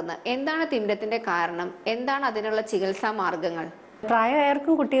വരാറുണ്ടെന്ന്. എന്താണ് തിമിരത്തിന്റെ കാരണം? എന്താണ് അതിനുള്ള ചികിത്സാ മാർഗങ്ങൾ?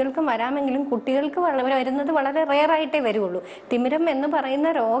 പ്രായമായവർക്കും കുട്ടികൾക്കും വരാമെങ്കിലും കുട്ടികൾക്ക് വരുന്നത് വളരെ റെയർ ആയിട്ടേ വരുള്ളൂ. തിമിരം എന്ന് പറയുന്ന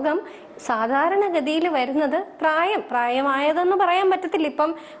രോഗം സാധാരണഗതിയിൽ വരുന്നത് പ്രായമായതെന്ന് പറയാൻ പറ്റത്തില്ല.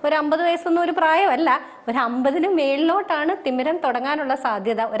 ഇപ്പം ഒരു 50 വയസ്സൊന്നും ഒരു പ്രായമല്ല, ഒരു 50-ന് മേളിലോട്ടാണ് തിമിരം തുടങ്ങാനുള്ള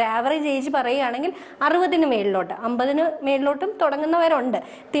സാധ്യത. ഒരു ആവറേജ് ഏജ് പറയുകയാണെങ്കിൽ 60-ന് മേളിലോട്ട്, 50-ന് മേളിലോട്ടും തുടങ്ങുന്നവരുണ്ട്.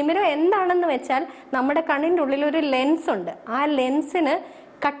 തിമിരം എന്താണെന്ന് വെച്ചാൽ നമ്മുടെ കണ്ണിൻ്റെ ഉള്ളിൽ ഒരു ലെൻസ് ഉണ്ട്. ആ ലെൻസിന്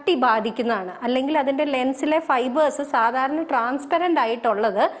കട്ടി ബാധിക്കുന്നതാണ്. അല്ലെങ്കിൽ അതിന്റെ ലെൻസിലെ ഫൈബേഴ്സ് സാധാരണ ട്രാൻസ്പെറന്റ്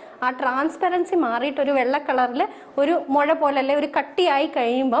ആയിട്ടുള്ളത് ആ ട്രാൻസ്പെറൻസി മാറിയിട്ട് ഒരു വെള്ള കളറിൽ ഒരു മുഴ പോലെ അല്ലെ ഒരു കട്ടിയായി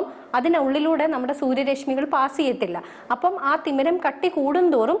കഴിയുമ്പം അതിനുള്ളിലൂടെ നമ്മുടെ സൂര്യരശ്മികൾ പാസ് ചെയ്യത്തില്ല. അപ്പം ആ തിമിരം കട്ടി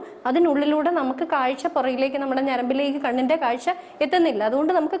കൂടുന്തോറും അതിനുള്ളിലൂടെ നമുക്ക് കാഴ്ച പുറകിലേക്ക് നമ്മുടെ ഞരമ്പിലേക്ക് കണ്ണിന്റെ കാഴ്ച എത്തുന്നില്ല.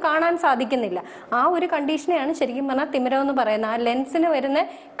 അതുകൊണ്ട് നമുക്ക് കാണാൻ സാധിക്കുന്നില്ല. ആ ഒരു കണ്ടീഷനെയാണ് ശരിക്കും പറഞ്ഞാൽ തിമിരം എന്ന് പറയുന്നത്. ആ ലെൻസിന് വരുന്ന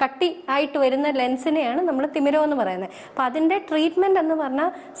കട്ടി ആയിട്ട് വരുന്ന ലെൻസിനെയാണ് നമ്മൾ തിമിരം എന്ന് പറയുന്നത്. അപ്പൊ അതിന്റെ ട്രീറ്റ്മെന്റ് എന്ന് പറഞ്ഞാൽ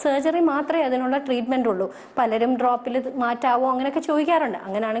സർജറി മാത്രമേ അതിനുള്ള ട്രീറ്റ്മെന്റ് ഉള്ളൂ. പലരും ഡ്രോപ്പിൽ മാറ്റാവോ അങ്ങനെയൊക്കെ ചോദിക്കാറുണ്ട്.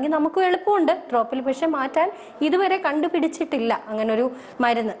 അങ്ങനെയാണെങ്കിൽ നമുക്കും എളുപ്പമുണ്ട് ഡ്രോപ്പിൽ, പക്ഷെ മാറ്റാൻ ഇതുവരെ കണ്ടുപിടിച്ചിട്ടില്ല അങ്ങനൊരു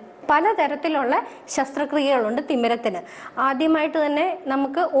മരുന്ന്. പലതരത്തിലുള്ള ശസ്ത്രക്രിയകളുണ്ട് തിമിരത്തിന്. ആദ്യമായിട്ട് തന്നെ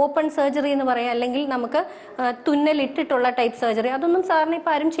നമുക്ക് ഓപ്പൺ സർജറി എന്ന് പറയാം, അല്ലെങ്കിൽ നമുക്ക് തുന്നലിട്ടിട്ടുള്ള ടൈപ്പ് സർജറി. അതൊന്നും സാറിന്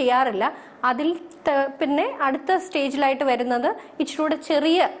ഇപ്പം ആരും ചെയ്യാറില്ല. അതിൽ പിന്നെ അടുത്ത സ്റ്റേജിലായിട്ട് വരുന്നത് ഇച്ചിരൂടെ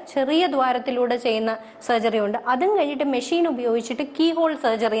ചെറിയ ദ്വാരത്തിലൂടെ ചെയ്യുന്ന സർജറി ഉണ്ട്. അതും കഴിഞ്ഞിട്ട് മെഷീൻ ഉപയോഗിച്ചിട്ട് കീ ഹോൾ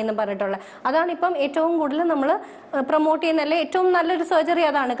സർജറി എന്ന് പറഞ്ഞിട്ടുള്ള അതാണ് ഇപ്പം ഏറ്റവും കൂടുതൽ നമ്മൾ പ്രൊമോട്ട് ചെയ്യുന്നതല്ലേ ഏറ്റവും നല്ലൊരു സർജറി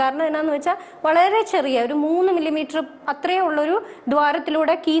അതാണ്. കാരണം എന്നാന്ന് വെച്ചാൽ വളരെ ചെറിയ ഒരു 3 മില്ലിമീറ്റർ അത്രയേ ഉള്ളൊരു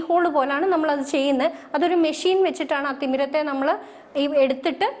ദ്വാരത്തിലൂടെ കീ ഹോൾ പോലാണ് നമ്മൾ അത് ചെയ്യുന്നത്. അതൊരു മെഷീൻ വെച്ചിട്ടാണ് ആ തിമിരത്തെ നമ്മൾ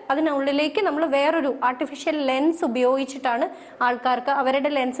എടുത്തിട്ട് അതിനുള്ളിലേക്ക് നമ്മൾ വേറൊരു ആർട്ടിഫിഷ്യൽ ലെൻസ് ഉപയോഗിച്ചിട്ടാണ് ആൾക്കാർക്ക്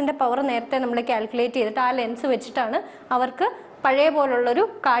അവരുടെ ലെൻസിന്റെ പവർ നേരത്തെ നമ്മൾ കാൽക്കുലേറ്റ് ചെയ്തിട്ട് ആ ലെൻസ് വെച്ചിട്ടാണ് അവർക്ക് പഴയ പോലുള്ളൊരു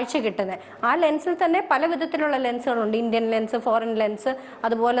കാഴ്ച കിട്ടുന്നത്. ആ ലെൻസിൽ തന്നെ പല വിധത്തിലുള്ള ലെൻസുകളുണ്ട്. ഇന്ത്യൻ ലെൻസ്, ഫോറിൻ ലെൻസ്,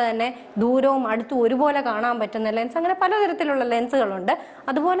 അതുപോലെ തന്നെ ദൂരവും അടുത്തും ഒരുപോലെ കാണാൻ പറ്റുന്ന ലെൻസ്, അങ്ങനെ പലതരത്തിലുള്ള ലെൻസുകളുണ്ട്.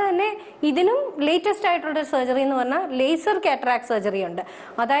 അതുപോലെ തന്നെ ഇതിനും ലേറ്റസ്റ്റ് ആയിട്ടുള്ള സർജറി എന്ന് പറഞ്ഞാൽ ലേസർ കാറ്ററാക്ട് സർജറി ഉണ്ട്.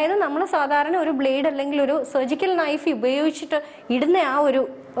 അതായത് നമ്മൾ സാധാരണ ഒരു ബ്ലേഡ് അല്ലെങ്കിൽ ഒരു സർജിക്കൽ നൈഫ് ഉപയോഗിച്ചിട്ട് ഇടുന്ന ആ ഒരു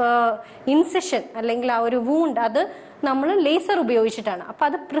ഇൻസിഷൻ അല്ലെങ്കിൽ ആ ഒരു വൂണ്ട് അത് നമ്മൾ ലേസർ ഉപയോഗിച്ചിട്ടാണ്. അപ്പം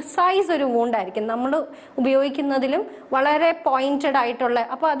അത് പ്രിസൈസ് ഒരു വൂണ്ടായിരിക്കും നമ്മൾ ഉപയോഗിക്കുന്നതിലും വളരെ പോയിന്റഡ് ആയിട്ടുള്ള.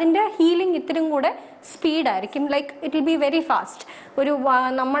 അപ്പോൾ അതിൻ്റെ ഹീലിംഗ് ഇത്തിരി കൂടെ സ്പീഡായിരിക്കും. Like it will be very fast. ഒരു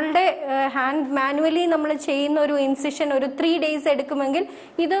നമ്മളുടെ ഹാൻഡ് മാനുവലി നമ്മൾ ചെയ്യുന്ന ഒരു ഇൻസിഷൻ ഒരു 3 days എടുക്കുമെങ്കിൽ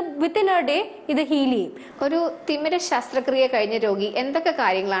ഇത് വിത്തിൻ എ ഡേ ഇത് ഹീൽ ചെയ്യും. ഒരു തിമിര ശസ്ത്രക്രിയ കഴിഞ്ഞ രോഗി എന്തൊക്കെ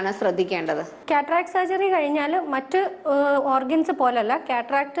കാര്യങ്ങളാണ് ശ്രദ്ധിക്കേണ്ടത്? കാറ്ററാക്ട് സർജറി കഴിഞ്ഞാൽ മറ്റ് ഓർഗൻസ് പോലല്ല.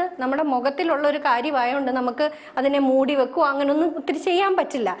 കാറ്ററാക്ട് നമ്മുടെ മുഖത്തിലുള്ള ഒരു കാര്യമായതുകൊണ്ട് നമുക്ക് അതിനെ മൂടി വെക്കുക അങ്ങനൊന്നും ഒത്തിരി ചെയ്യാൻ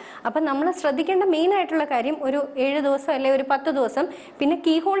പറ്റില്ല. അപ്പം നമ്മൾ ശ്രദ്ധിക്കേണ്ട മെയിൻ ആയിട്ടുള്ള കാര്യം ഒരു 7 ദിവസം അല്ലെങ്കിൽ ഒരു 10 ദിവസം. പിന്നെ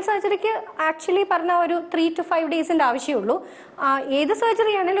കീ ഹോൾ സർജറിക്ക് ആക്ച്വലി പറഞ്ഞ ഒരു 3 to 5 days ആവശ്യമുള്ളൂ. ഏത്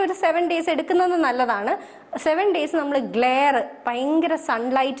സർജറി ആണെങ്കിലും ഒരു 7 days എടുക്കുന്നത് നല്ലതാണ്. 7 days നമ്മൾ ഗ്ലെയർ ഭയങ്കര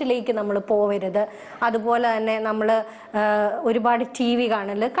സൺലൈറ്റിലേക്ക് നമ്മൾ പോവരുത്. അതുപോലെ തന്നെ നമ്മൾ ഒരുപാട് TV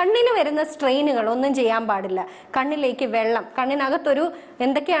കാണല്, കണ്ണിന് വരുന്ന സ്ട്രെയിനുകൾ ഒന്നും ചെയ്യാൻ പാടില്ല. കണ്ണിലേക്ക് വെള്ളം, കണ്ണിനകത്തൊരു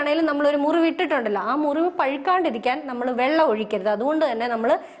എന്തൊക്കെയാണേലും നമ്മളൊരു മുറിവ് ഇട്ടിട്ടുണ്ടല്ലോ, ആ മുറിവ് പഴുക്കാണ്ടിരിക്കാൻ നമ്മൾ വെള്ളം ഒഴിക്കരുത്. അതുകൊണ്ട് തന്നെ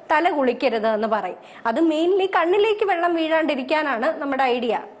നമ്മൾ തല കുളിക്കരുത് എന്ന് പറയും. അത് മെയിൻലി കണ്ണിലേക്ക് വെള്ളം വീഴാണ്ടിരിക്കാനാണ് നമ്മുടെ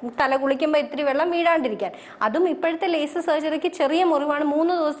ഐഡിയ. തല കുളിക്കുമ്പോൾ ഇത്തിരി വെള്ളം വീഴാണ്ടിരിക്കാൻ. അതും ഇപ്പോഴത്തെ ലേസർ സർജറിക്ക് ചെറിയ മുറിവാണ്,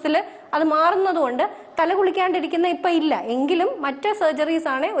 3 ദിവസത്തിൽ അത് മാറുന്നത് കൊണ്ട് തല കുളിക്കാണ്ടിരിക്കുന്ന ഇപ്പം ഇല്ല. എങ്കിലും മറ്റ് സർജറീസ്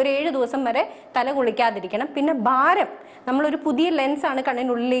ആണ് ഒരു 7 ദിവസം വരെ തല കുളിക്കാതിരിക്കണം. പിന്നെ ഭാരം, നമ്മളൊരു പുതിയ ലെൻസാണ്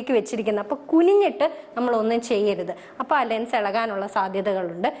കണ്ണിനുള്ളിലേക്ക് വെച്ചിരിക്കുന്നത്. അപ്പോൾ കുനിഞ്ഞിട്ട് നമ്മളൊന്നും ചെയ്യരുത്. അപ്പോൾ ആ ലെൻസ് ഇളകാനുള്ള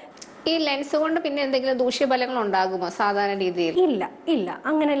സാധ്യതകളുണ്ട്. ഈ ലെൻസ് കൊണ്ട് പിന്നെ എന്തെങ്കിലും ദൂഷ്യഫലങ്ങൾ ഉണ്ടാകുമോ സാധാരണ രീതിയിൽ? ഇല്ല.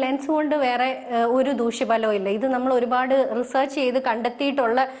 അങ്ങനെ ലെൻസ് കൊണ്ട് വേറെ ഒരു ദൂഷ്യഫലവും ഇല്ല. ഇത് നമ്മൾ ഒരുപാട് റിസർച്ച് ചെയ്ത്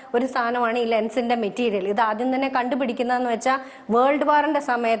കണ്ടെത്തിയിട്ടുള്ള ഒരു സാധനമാണ് ഈ ലെൻസിന്റെ മെറ്റീരിയൽ. ഇത് ആദ്യം തന്നെ കണ്ടുപിടിക്കുന്നതെന്ന് വെച്ചാൽ വേൾഡ് വാറിന്റെ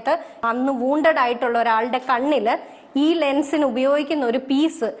സമയത്ത് അന്ന് വൂണ്ടഡ് ആയിട്ടുള്ള ഒരാളുടെ കണ്ണില് ഈ ലെൻസിന് ഉപയോഗിക്കുന്ന ഒരു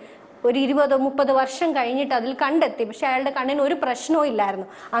പീസ് ഒരു 20-30 വർഷം കഴിഞ്ഞിട്ട് അതിൽ കണ്ടെത്തി. പക്ഷെ അയാളുടെ കണ്ണിന് ഒരു പ്രശ്നവും ഇല്ലായിരുന്നു.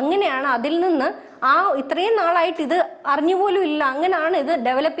 അങ്ങനെയാണ് അതിൽ നിന്ന് ഇത്രയും നാളായിട്ട് ഇത് അറിഞ്ഞുപോലും ഇല്ല, അങ്ങനെയാണ് ഇത്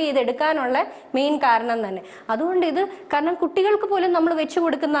ഡെവലപ്പ് ചെയ്തെടുക്കാനുള്ള മെയിൻ കാരണം തന്നെ. അതുകൊണ്ട് ഇത് കാരണം കുട്ടികൾക്ക് പോലും നമ്മൾ വെച്ചു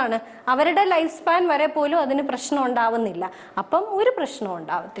കൊടുക്കുന്നതാണ്, അവരുടെ ലൈഫ് സ്പാൻ വരെ പോലും അതിന് പ്രശ്നം ഉണ്ടാവുന്നില്ല. അപ്പം ഒരു പ്രശ്നവും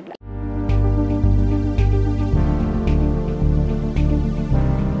ഉണ്ടാവത്തില്ല.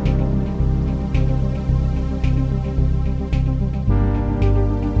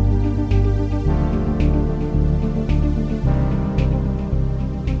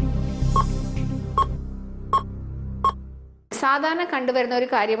 സാധാരണ കണ്ടുവരുന്ന ഒരു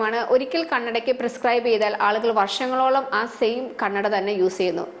കാര്യമാണ്, ഒരിക്കൽ കണ്ണടയ്ക്ക് പ്രിസ്ക്രൈബ് ചെയ്താൽ ആളുകൾ വർഷങ്ങളോളം ആ സെയിം കണ്ണട തന്നെ യൂസ്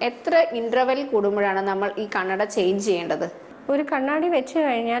ചെയ്യുന്നു. എത്ര ഇന്റർവെൽ കൂടുമ്പോഴാണ് നമ്മൾ ഈ കണ്ണട ചേഞ്ച് ചെയ്യേണ്ടത്? ഒരു കണ്ണാടി വെച്ച്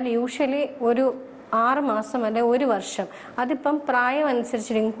കഴിഞ്ഞാൽ യൂഷ്വലി ഒരു 6 മാസം അല്ലെ 1 വർഷം. അതിപ്പം പ്രായം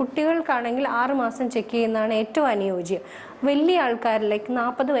അനുസരിച്ചിരിക്കും. കുട്ടികൾക്കാണെങ്കിൽ 6 മാസം ചെക്ക് ചെയ്യുന്നതാണ് ഏറ്റവും അനുയോജ്യം. വലിയ ആൾക്കാരിലേക്ക്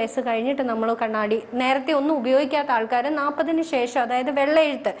 40 വയസ്സ് കഴിഞ്ഞിട്ട് നമ്മൾ കണ്ണാടി, നേരത്തെ ഒന്നും ഉപയോഗിക്കാത്ത ആൾക്കാർ 40-ന് ശേഷം, അതായത്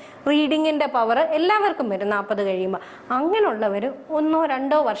വെള്ളെഴുത്ത് റീഡിങ്ങിന്റെ പവർ എല്ലാവർക്കും വരും 40 കഴിയുമ്പോൾ. അങ്ങനെയുള്ളവർ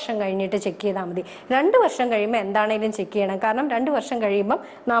 1-2 വർഷം കഴിഞ്ഞിട്ട് ചെക്ക് ചെയ്താൽ മതി. 2 വർഷം കഴിയുമ്പോൾ എന്താണേലും ചെക്ക് ചെയ്യണം. കാരണം 2 വർഷം കഴിയുമ്പം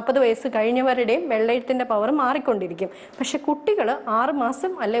 40 വയസ്സ് കഴിഞ്ഞവരുടെയും വെള്ളെഴുത്തിന്റെ പവർ മാറിക്കൊണ്ടിരിക്കും. പക്ഷെ കുട്ടികൾ 6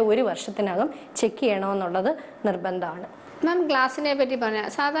 മാസം അല്ലെ 1 വർഷത്തിനകം ചെക്ക് ചെയ്യണമെന്നുള്ളത് നിർബന്ധമാണ്. മാം, ഗ്ലാസിനെ പറ്റി പറഞ്ഞ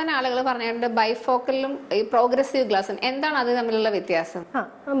സാധാരണ ആളുകൾ പറഞ്ഞിട്ടുണ്ട് ബൈഫോക്കലും ഈ പ്രോഗ്രസീവ് ഗ്ലാസും, എന്താണ് അത് തമ്മിലുള്ള വ്യത്യാസം?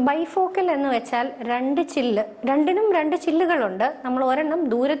 ബൈഫോക്കൽ എന്ന് വെച്ചാൽ രണ്ടിനും 2 ചില്ലുകളുണ്ട്. നമ്മൾ ഒരെണ്ണം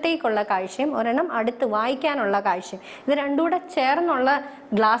ദൂരത്തേക്കുള്ള കാഴ്ചയും ഒരെണ്ണം അടുത്ത് വായിക്കാനുള്ള കാഴ്ചയും, ഇത് രണ്ടും കൂടെ ചേർന്നുള്ള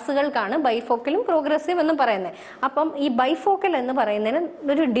ഗ്ലാസുകൾക്കാണ് ബൈഫോക്കലും പ്രോഗ്രസീവ് എന്ന് പറയുന്നത്. അപ്പം ഈ ബൈഫോക്കൽ എന്ന് പറയുന്നതിന്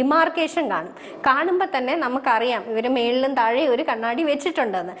ഒരു ഡിമാർക്കേഷൻ കാണുമ്പോൾ തന്നെ നമുക്കറിയാം ഇവർ മേളിലും താഴെ ഒരു കണ്ണാടി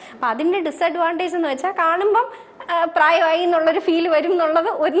വെച്ചിട്ടുണ്ടെന്ന്. അപ്പം അതിന്റെ ഡിസഡ്വാൻറ്റേജ് എന്ന് വെച്ചാൽ കാണുമ്പം പ്രായമായി എന്നുള്ളൊരു ഫീൽ വരും എന്നുള്ളത്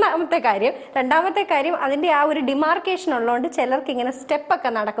ഒന്നാമത്തെ കാര്യം. രണ്ടാമത്തെ കാര്യം, അതിന്റെ ആ ഒരു ഡിമാർക്കേഷൻ ഉള്ളതുകൊണ്ട് ചിലർക്ക് ഇങ്ങനെ സ്റ്റെപ്പൊക്കെ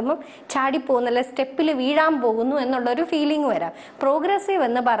നടക്കുമ്പോൾ ചാടിപ്പോകുന്നില്ല, സ്റ്റെപ്പിൽ വീഴാൻ പോകുന്നു എന്നുള്ളൊരു ഫീലിംഗ് വരാം. പ്രോഗ്രസീവ്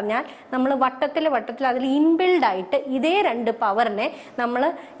എന്ന് പറഞ്ഞാൽ നമ്മൾ വട്ടത്തിൽ അതിൽ ഇൻബിൽഡ് ആയിട്ട് ഇതേ 2 പവറിനെ നമ്മൾ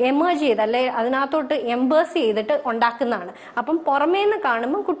എമേർജ് ചെയ്ത് അല്ലെ അതിനകത്തോട്ട് എംബേഴ്സ് ചെയ്തിട്ട് ഉണ്ടാക്കുന്നതാണ്. അപ്പം പുറമേന്ന്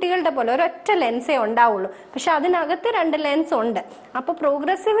കാണുമ്പോൾ കുട്ടികളുടെ പോലെ ഒരൊറ്റ ലെൻസേ ഉണ്ടാവുള്ളൂ, പക്ഷെ അതിനകത്ത് 2 ലെൻസ് ഉണ്ട്. അപ്പൊ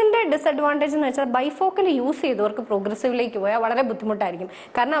പ്രോഗ്രസീവിന്റെ ഡിസഡ്വാൻറ്റേജ് എന്ന് വെച്ചാൽ ബൈഫോക്കൽ യൂസ് ചെയ്തവർക്ക് പ്രോഗ്രസീവിലേക്ക് പോയാൽ വളരെ ബുദ്ധിമുട്ടായിരിക്കും.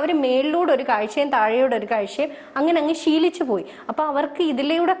 കാരണം അവർ മേളിലൂടെ ഒരു കാഴ്ചയും താഴെയോടെ ഒരു കാഴ്ചയും അങ്ങ് ശീലിച്ചു പോയി. അപ്പൊ അവർക്ക്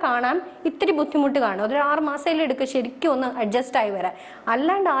ഇതിലൂടെ കാണാൻ ഇത്തിരി ബുദ്ധിമുട്ട് കാണും. അതൊരു 6 മാസത്തിലെടുക്കും ശരിക്കും ഒന്ന് അഡ്ജസ്റ്റ് ആയി വരാൻ.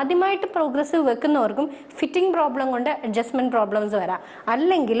 അല്ലാണ്ട് ആദ്യമായിട്ട് പ്രോഗ്രസീവ് വെക്കുന്നവർക്കും ഫിറ്റിംഗ് പ്രോബ്ലം കൊണ്ട് അഡ്ജസ്റ്റ്മെന്റ് പ്രോബ്ലംസ് വരാം.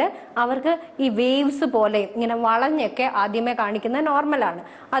 അല്ലെങ്കിൽ അവർക്ക് ഈ വേവ്സ് പോലെ ഇങ്ങനെ വളഞ്ഞൊക്കെ ആദ്യമേ കാണിക്കുന്നത് നോർമലാണ്.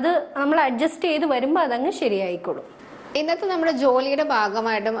 അത് നമ്മൾ അഡ്ജസ്റ്റ് ചെയ്ത് വരുമ്പോൾ അതങ്ങ് ശരിയായിക്കോളും. ഇന്നത്തെ നമ്മുടെ ജോലിയുടെ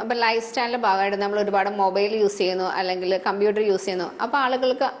ഭാഗമായിട്ടും അപ്പൊ ലൈഫ് സ്റ്റൈലിന്റെ ഭാഗമായിട്ടും നമ്മൾ ഒരുപാട് മൊബൈൽ യൂസ് ചെയ്യുന്നു, അല്ലെങ്കിൽ കമ്പ്യൂട്ടർ യൂസ് ചെയ്യുന്നു. അപ്പൊ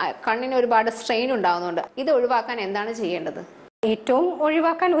ആളുകൾക്ക് കണ്ണിന് ഒരുപാട് സ്ട്രെയിൻ ഉണ്ടാവുന്നുണ്ട്. ഇത് ഒഴിവാക്കാൻ എന്താണ് ചെയ്യേണ്ടത്? ഏറ്റവും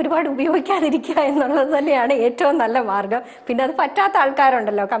ഒഴിവാക്കാൻ ഒരുപാട് ഉപയോഗിക്കാതിരിക്കുക എന്നുള്ളത് തന്നെയാണ് ഏറ്റവും നല്ല മാർഗം. പിന്നെ അത് പറ്റാത്ത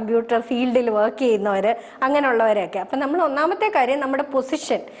ആൾക്കാരുണ്ടല്ലോ, കമ്പ്യൂട്ടർ ഫീൽഡിൽ വർക്ക് ചെയ്യുന്നവര്, അങ്ങനെയുള്ളവരെയൊക്കെ. അപ്പം നമ്മൾ ഒന്നാമത്തെ കാര്യം നമ്മുടെ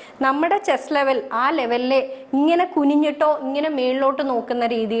പൊസിഷൻ, നമ്മുടെ ചെസ്റ്റ് ലെവൽ, ആ ലെവലിലെ ഇങ്ങനെ കുനിഞ്ഞിട്ടോ ഇങ്ങനെ മേളിലോട്ട് നോക്കുന്ന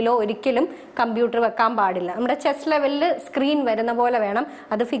രീതിയിലോ ഒരിക്കലും കമ്പ്യൂട്ടർ വെക്കാൻ പാടില്ല. നമ്മുടെ ചെസ്റ്റ് ലെവലിൽ സ്ക്രീൻ വരുന്ന പോലെ വേണം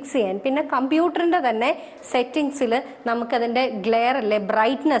അത് ഫിക്സ് ചെയ്യാൻ. പിന്നെ കമ്പ്യൂട്ടറിന്റെ തന്നെ സെറ്റിങ്സിൽ നമുക്കതിന്റെ ഗ്ലെയർ അല്ലേ,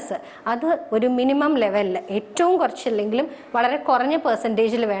 ബ്രൈറ്റ്നെസ്, അത് ഒരു മിനിമം ലെവലിൽ ഏറ്റവും കുറച്ചില്ലെങ്കിലും വളരെ കുറഞ്ഞ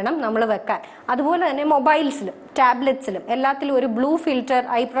പെർസെൻറ്റേജിൽ വേണം നമ്മൾ വെക്കാൻ. അതുപോലെ തന്നെ മൊബൈൽസിലും ടാബ്ലറ്റ്സിലും എല്ലാത്തിലും ഒരു ബ്ലൂ ഫിൽറ്റർ,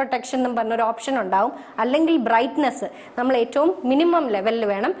 ഐ പ്രൊട്ടക്ഷൻ എന്നും പറഞ്ഞൊരു ഓപ്ഷൻ ഉണ്ടാവും. അല്ലെങ്കിൽ ബ്രൈറ്റ്നെസ് നമ്മൾ ഏറ്റവും മിനിമം ലെവലിൽ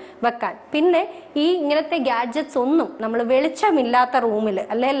വേണം വെക്കാൻ. പിന്നെ ഈ ഇങ്ങനത്തെ ഗാഡ്ജറ്റ്സ് ഒന്നും നമ്മൾ വെളിച്ചമില്ലാത്ത റൂമിൽ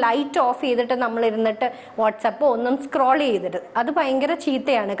അല്ലെങ്കിൽ ലൈറ്റ് ഓഫ് ചെയ്തിട്ട് നമ്മൾ ഇരുന്നിട്ട് വാട്സപ്പോ ഒന്നും സ്ക്രോൾ ചെയ്തിട്ട് അത് ഭയങ്കര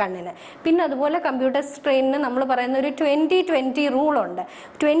ചീത്തയാണ് കണ്ണിന്. പിന്നെ അതുപോലെ കമ്പ്യൂട്ടർ സ്ക്രീനിന് നമ്മൾ പറയുന്ന ഒരു 20-20 റൂളുണ്ട്.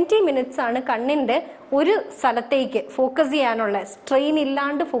 20 മിനിറ്റ്സ് ആണ് കണ്ണിന്റെ ഒരു സ്ഥലത്തേക്ക് ഫോക്കസ് ചെയ്യാനുള്ള, സ്ട്രെയിൻ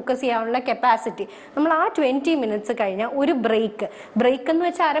ഇല്ലാണ്ട് ഫോക്കസ് ചെയ്യാനുള്ള കപ്പാസിറ്റി. നമ്മൾ ആ 20 മിനിറ്റ്സ് കഴിഞ്ഞാൽ ഒരു ബ്രേക്ക് എന്ന്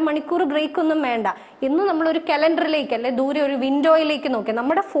വെച്ചാൽ അരമണിക്കൂർ ബ്രേക്ക് ഒന്നും വേണ്ട. ഇന്ന് നമ്മളൊരു കലണ്ടറിലേക്ക് അല്ലെ ദൂരെ ഒരു വിൻഡോയിലേക്ക് നോക്കി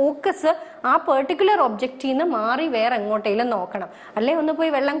നമ്മുടെ ഫോക്കസ് ആ പെർട്ടിക്കുലർ ഒബ്ജക്റ്റിൽ നിന്ന് മാറി വേറെ എങ്ങോട്ടേലും നോക്കണം. അല്ലെ ഒന്ന്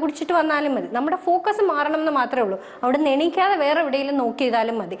പോയി വെള്ളം കുടിച്ചിട്ട് വന്നാലും മതി. നമ്മുടെ ഫോക്കസ് മാറണം എന്ന് മാത്രമേ ഉള്ളൂ. അവിടെ നിന്ന് എണീക്കാതെ വേറെ എവിടെയെങ്കിലും നോക്കി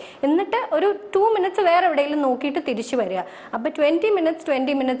ചെയ്താലും മതി. എന്നിട്ട് ഒരു 2 മിനിറ്റ്സ് വേറെ എവിടെയെങ്കിലും നോക്കിയിട്ട് തിരിച്ചു വരിക. അപ്പൊ 20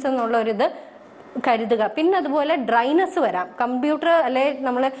 മിനിറ്റ്സ് എന്നുള്ള ഒരിത് കരുതുക. പിന്നെ അതുപോലെ ഡ്രൈനെസ് വരാം. കമ്പ്യൂട്ടർ അല്ലെ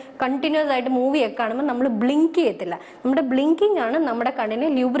നമ്മൾ കണ്ടിന്യൂസ് ആയിട്ട് മൂവിയൊക്കെ കാണുമ്പോൾ നമ്മൾ ബ്ലിങ്ക് ചെയ്യത്തില്ല. നമ്മുടെ ബ്ലിങ്കിങ് ആണ് നമ്മുടെ കണ്ണിനെ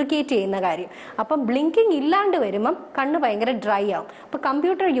ലൂബ്രിക്കേറ്റ് ചെയ്യുന്ന കാര്യം. അപ്പം ബ്ലിങ്കിങ് ഇല്ലാണ്ട് വരുമ്പം കണ്ണ് ഭയങ്കര ഡ്രൈ ആവും. അപ്പൊ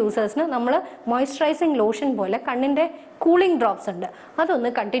കമ്പ്യൂട്ടർ യൂസേഴ്സിന് നമ്മൾ മോയ്സ്ചറൈസിങ് ലോഷൻ പോലെ കണ്ണിന്റെ കൂളിംഗ് ഡ്രോപ്സ് ഉണ്ട്,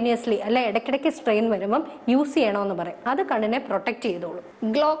 അതൊന്ന് കണ്ടിന്യൂസ്ലി അല്ലെ ഇടയ്ക്കിടയ്ക്ക് സ്ട്രെയിൻ വരുമ്പം യൂസ് ചെയ്യണമെന്ന് പറയും. അത് കണ്ണിനെ പ്രൊട്ടക്ട് ചെയ്തോളും.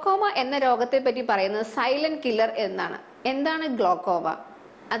 ഗ്ലോക്കോമ എന്ന രോഗത്തെ പറ്റി പറയുന്നത് സൈലന്റ് കില്ലർ എന്നാണ്. എന്താണ് ഗ്ലോക്കോമ?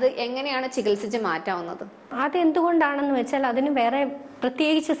 അത് എങ്ങനെയാണ് ചികിത്സിച്ച് മാറ്റാവുന്നത്? അതെന്തുകൊണ്ടാണെന്ന് വെച്ചാൽ അതിന് വേറെ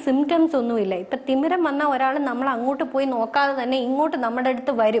പ്രത്യേകിച്ച് സിംറ്റംസ് ഒന്നുമില്ല. ഇപ്പൊ തിമിരം വന്ന ഒരാൾ നമ്മൾ അങ്ങോട്ട് പോയി നോക്കാതെ തന്നെ ഇങ്ങോട്ട് നമ്മുടെ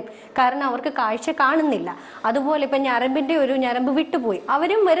അടുത്ത് വരും, കാരണം അവർക്ക് കാഴ്ച കാണുന്നില്ല. അതുപോലെ ഇപ്പൊ ഞരമ്പിന്റെ ഒരു ഞരമ്പ് വിട്ടുപോയി,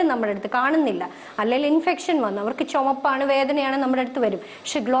 അവരും വരും നമ്മുടെ അടുത്ത്, കാണുന്നില്ല. അല്ലെങ്കിൽ ഇൻഫെക്ഷൻ വന്നു, അവർക്ക് ചുമപ്പാണ്, വേദനയാണ്, നമ്മുടെ അടുത്ത് വരും.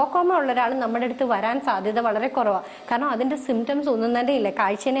 പക്ഷെ ഗ്ലോക്കോമ ഉള്ള ഒരാൾ നമ്മുടെ അടുത്ത് വരാൻ സാധ്യത വളരെ കുറവാണ്. കാരണം അതിന്റെ സിംറ്റംസ് ഒന്നും തന്നെ ഇല്ല,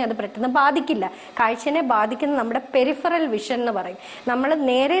 കാഴ്ചനെ അത് പെട്ടെന്ന് ബാധിക്കില്ല. കാഴ്ചനെ ബാധിക്കുന്ന നമ്മുടെ പെരിഫറൽ വിഷൻ എന്ന് പറയും. നമ്മൾ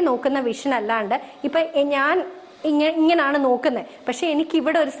നേരെ നോക്കുന്ന വിഷൻ അല്ലാണ്ട് ഇപ്പൊ ഞാൻ ഇങ്ങനാണ് നോക്കുന്നത്, പക്ഷെ എനിക്ക്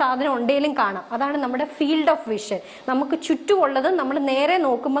ഇവിടെ ഒരു സാധനം ഉണ്ടെങ്കിലും കാണാം. അതാണ് നമ്മുടെ ഫീൽഡ് ഓഫ് വിഷൻ. നമുക്ക് ചുറ്റുമുള്ളത് നമ്മൾ നേരെ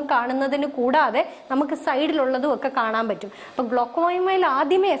നോക്കുമ്പോൾ കാണുന്നതിന് കൂടാതെ നമുക്ക് സൈഡിലുള്ളതും ഒക്കെ കാണാൻ പറ്റും. അപ്പൊ ഗ്ലോക്കോമയിൽ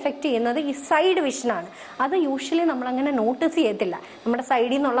ആദ്യമേ എഫക്ട് ചെയ്യുന്നത് ഈ സൈഡ് വിഷനാണ്. അത് യൂഷ്വലി നമ്മൾ അങ്ങനെ നോട്ടീസ് ചെയ്യത്തില്ല. നമ്മുടെ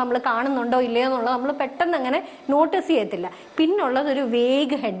സൈഡിൽ നിന്നുള്ള നമ്മൾ കാണുന്നുണ്ടോ ഇല്ലയോ എന്നുള്ളത് നമ്മൾ പെട്ടെന്ന് അങ്ങനെ നോട്ടീസ് ചെയ്യത്തില്ല. പിന്നുള്ളത് ഒരു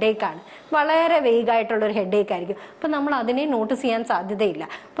വേഗ് ഹെഡേക്കാണ്, വളരെ വേഗായിട്ടുള്ളൊരു ഹെഡേക്ക് ആയിരിക്കും. അപ്പം നമ്മൾ അതിനെ നോട്ടീസ് ചെയ്യാൻ സാധ്യതയില്ല.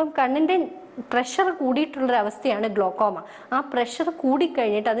 അപ്പം കണ്ണിന്റെ പ്രഷർ കൂടിയിട്ടുള്ളൊരവസ്ഥയാണ് ഗ്ലോക്കോമ. ആ പ്രഷർ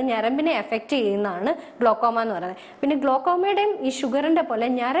കൂടിക്കഴിഞ്ഞിട്ട് അത് ഞരമ്പിനെ എഫക്റ്റ് ചെയ്യുന്നതാണ് ഗ്ലോക്കോമ എന്ന് പറയുന്നത്. പിന്നെ ഗ്ലോക്കോമയുടെയും ഈ ഷുഗറിന്റെ പോലെ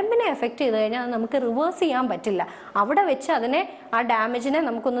ഞരമ്പിനെ എഫക്റ്റ് ചെയ്ത് കഴിഞ്ഞാൽ അത് നമുക്ക് റിവേഴ്സ് ചെയ്യാൻ പറ്റില്ല. അവിടെ വെച്ച് അതിനെ ആ ഡാമേജിനെ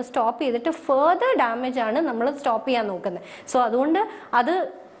നമുക്കൊന്ന് സ്റ്റോപ്പ് ചെയ്തിട്ട് ഫെർദർ ഡാമേജ് ആണ് നമ്മൾ സ്റ്റോപ്പ് ചെയ്യാൻ നോക്കുന്നത്. സോ അതുകൊണ്ട് അത്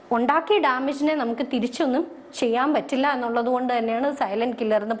ഉണ്ടാക്കിയ ഡാമേജിനെ നമുക്ക് തിരിച്ചൊന്നും ചെയ്യാൻ പറ്റില്ല എന്നുള്ളത് കൊണ്ട് തന്നെയാണ് സൈലന്റ്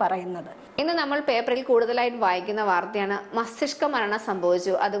കില്ലർ എന്ന് പറയുന്നത്. ഇന്ന് നമ്മൾ പേപ്പറിൽ കൂടുതലായിട്ട് വായിക്കുന്ന വാർത്തയാണ് മസ്തിഷ്ക മരണം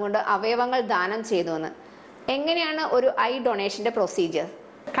സംഭവിച്ചു, അതുകൊണ്ട് അവയവങ്ങൾ ദാനം ചെയ്തു എന്ന്. എങ്ങനെയാണ് ഒരു ഐ ഡൊണേഷന്റെ പ്രൊസീജിയർ?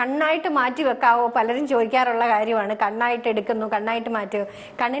 കണ്ണായിട്ട് മാറ്റി വെക്കാവോ? പലരും ചോദിക്കാറുള്ള കാര്യമാണ്. കണ്ണായിട്ട് എടുക്കുന്നു, കണ്ണായിട്ട് മാറ്റുമോ?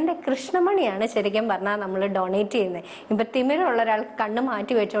 കണ്ണിന്റെ കൃഷ്ണമണിയാണ് ശരിക്കും പറഞ്ഞാൽ നമ്മൾ ഡൊണേറ്റ് ചെയ്യുന്നത്. ഇപ്പൊ തിമിരമുള്ള ഒരാൾക്ക് കണ്ണ്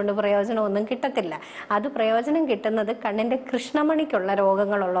മാറ്റി വെച്ചുകൊണ്ട് പ്രയോജനം ഒന്നും കിട്ടത്തില്ല. അത് പ്രയോജനം കിട്ടുന്നത് കണ്ണിന്റെ കൃഷ്ണമണിക്കുള്ള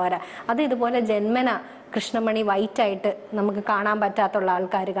രോഗങ്ങളുള്ളവരാ. അത് ഇതുപോലെ ജന്മന കൃഷ്ണമണി വൈറ്റ് ആയിട്ട് നമുക്ക് കാണാൻ പറ്റാത്തുള്ള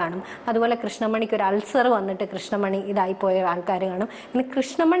ആൾക്കാർ കാണും. അതുപോലെ കൃഷ്ണമണിക്ക് ഒരു അൾസർ വന്നിട്ട് കൃഷ്ണമണി ഇതായിപ്പോയ ആൾക്കാർ കാണും. പിന്നെ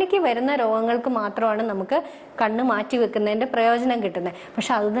കൃഷ്ണമണിക്ക് വരുന്ന രോഗങ്ങൾക്ക് മാത്രമാണ് നമുക്ക് കണ്ണ് മാറ്റി വെക്കുന്നതിന്റെ പ്രയോജനം കിട്ടുന്നത്.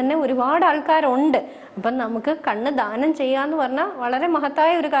 പക്ഷെ അത് തന്നെ ഒരുപാട് ആൾക്കാരുണ്ട്. അപ്പം നമുക്ക് കണ്ണ് ദാനം ചെയ്യാന്ന് പറഞ്ഞാൽ വളരെ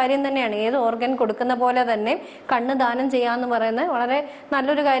മഹത്തായ ഒരു കാര്യം തന്നെയാണ്. ഏത് ഓർഗൻ കൊടുക്കുന്ന പോലെ തന്നെ കണ്ണ് ദാനം ചെയ്യാന്ന് പറയുന്നത് വളരെ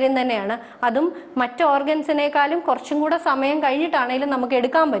നല്ലൊരു കാര്യം തന്നെയാണ്. അതും മറ്റ് ഓർഗൻസിനേക്കാളും കുറച്ചും കൂടെ സമയം കഴിഞ്ഞിട്ടാണെങ്കിലും നമുക്ക്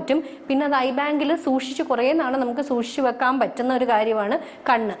എടുക്കാൻ പറ്റും. പിന്നെ അത് ഐ ബാങ്കിൽ സൂക്ഷിച്ച് കുറേ നാൾ നമുക്ക് സൂക്ഷിച്ചു വെക്കാൻ പറ്റുന്ന ഒരു കാര്യമാണ്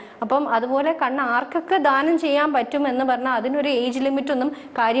കണ്ണ്. അപ്പം അതുപോലെ കണ്ണ് ആർക്കൊക്കെ ദാനം ചെയ്യാൻ പറ്റും എന്ന് പറഞ്ഞാൽ അതിനൊരു ഏജ് ലിമിറ്റ് ഒന്നും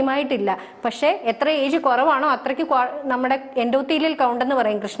കാര്യമായിട്ടില്ല. പക്ഷെ എത്ര ഏജ് കുറവാണോ അത്രയ്ക്ക് നമ്മുടെ എൻഡോത്തീലിയൽ കൗണ്ട് എന്ന്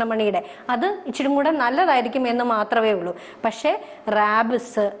പറയും കൃഷ്ണമണിയുടെ, അത് ഇച്ചിരി കൂടെ നല്ലതായിരിക്കും എന്ന് മാത്രമേ ഉള്ളൂ. പക്ഷെ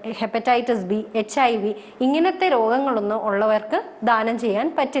റാബിസ്, ഹെപ്പറ്റൈറ്റിസ് ബി, HIV ഇങ്ങനത്തെ രോഗങ്ങളൊന്നും ഉള്ളവർക്ക് ദാനം ചെയ്യാൻ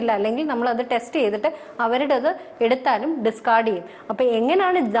പറ്റില്ല. അല്ലെങ്കിൽ നമ്മൾ അത് ടെസ്റ്റ് ചെയ്തിട്ട് അവരുടെ അത് എടുത്താലും ഡിസ്കാർഡ് ചെയ്യും. അപ്പൊ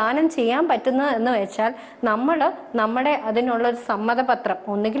എങ്ങനെയാണ് ദാനം ചെയ്യാൻ പറ്റുന്നത് എന്ന് വെച്ചാൽ നമ്മുടെ അതിനുള്ളൊരു സമ്മതപത്രം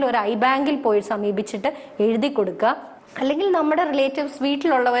ഒന്നുകിൽ ഒരു ഐ ബാങ്കിൽ പോയി സമീപിച്ചിട്ട് എഴുതി കൊടുക്കുക, അല്ലെങ്കിൽ നമ്മുടെ റിലേറ്റീവ്സ്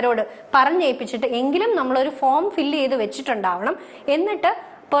വീട്ടിലുള്ളവരോട് പറഞ്ഞേൽപ്പിച്ചിട്ട് എങ്കിലും നമ്മളൊരു ഫോം ഫില്ല് ചെയ്ത് വെച്ചിട്ടുണ്ടാവണം. എന്നിട്ട്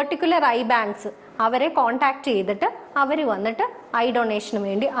പെർട്ടിക്കുലർ ഐ ബാങ്ക്സ് അവരെ കോണ്ടാക്ട് ചെയ്തിട്ട് അവർ വന്നിട്ട് ഐ ഡൊണേഷന്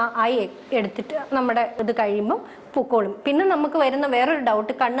വേണ്ടി ആ ഐ എടുത്തിട്ട് നമ്മുടെ ഇത് കഴിയുമ്പോൾ പൊക്കോളും. പിന്നെ നമുക്ക് വരുന്ന വേറൊരു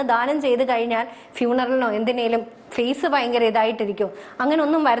ഡൗട്ട്, കണ്ണ് ദാനം ചെയ്ത് കഴിഞ്ഞാൽ ഫ്യൂണറലിനോ എന്തിനേലും ഫേസ് ഭയങ്കര ഇതായിട്ടിരിക്കും. അങ്ങനെ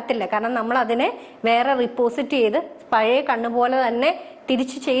ഒന്നും വരത്തില്ല. കാരണം നമ്മൾ അതിനെ വേറെ റിപ്പോസിറ്റ് ചെയ്ത് പഴയ കണ്ണ് പോലെ തന്നെ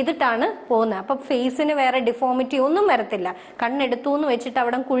തിരിച്ച് ചെയ്തിട്ടാണ് പോകുന്നത്. അപ്പൊ ഫേസിന് വേറെ ഡിഫോമിറ്റി ഒന്നും വരത്തില്ല. കണ്ണെടുത്തു എന്ന് വെച്ചിട്ട്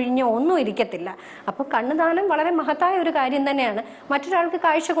അവിടെ കുഴിഞ്ഞോ ഒന്നും ഇരിക്കത്തില്ല. അപ്പൊ കണ്ണുദാനം വളരെ മഹത്തായ ഒരു കാര്യം തന്നെയാണ്, മറ്റൊരാൾക്ക്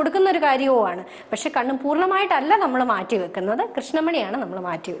കാഴ്ച കൊടുക്കുന്ന ഒരു കാര്യവുമാണ്. പക്ഷെ കണ്ണ് പൂർണ്ണമായിട്ടല്ല നമ്മൾ മാറ്റി വെക്കുന്നത്, കൃഷ്ണമണിയാണ് നമ്മൾ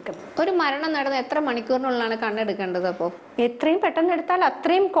മാറ്റി വെക്കുന്നത്. ഒരു മരണം നടന്ന് എത്ര മണിക്കൂറിനുള്ളിലാണ് കണ്ണെടുക്കേണ്ടത്? അപ്പോൾ എത്രയും പെട്ടെന്ന് എടുത്താൽ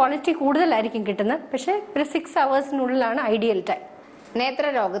അത്രയും ക്വാളിറ്റി കൂടുതലായിരിക്കും കിട്ടുന്നത്. പക്ഷെ ഒരു 6 hours ഐഡിയൽ ടൈം.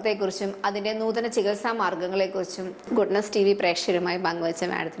 നേത്രരോഗത്തെക്കുറിച്ചും അതിന്റെ നൂതന ചികിത്സാ മാർഗങ്ങളെക്കുറിച്ചും ഗുഡ്നസ് TV പ്രേക്ഷകരുമായി പങ്കുവച്ച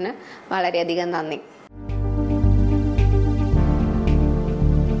മാഡത്തിന് വളരെയധികം നന്ദി.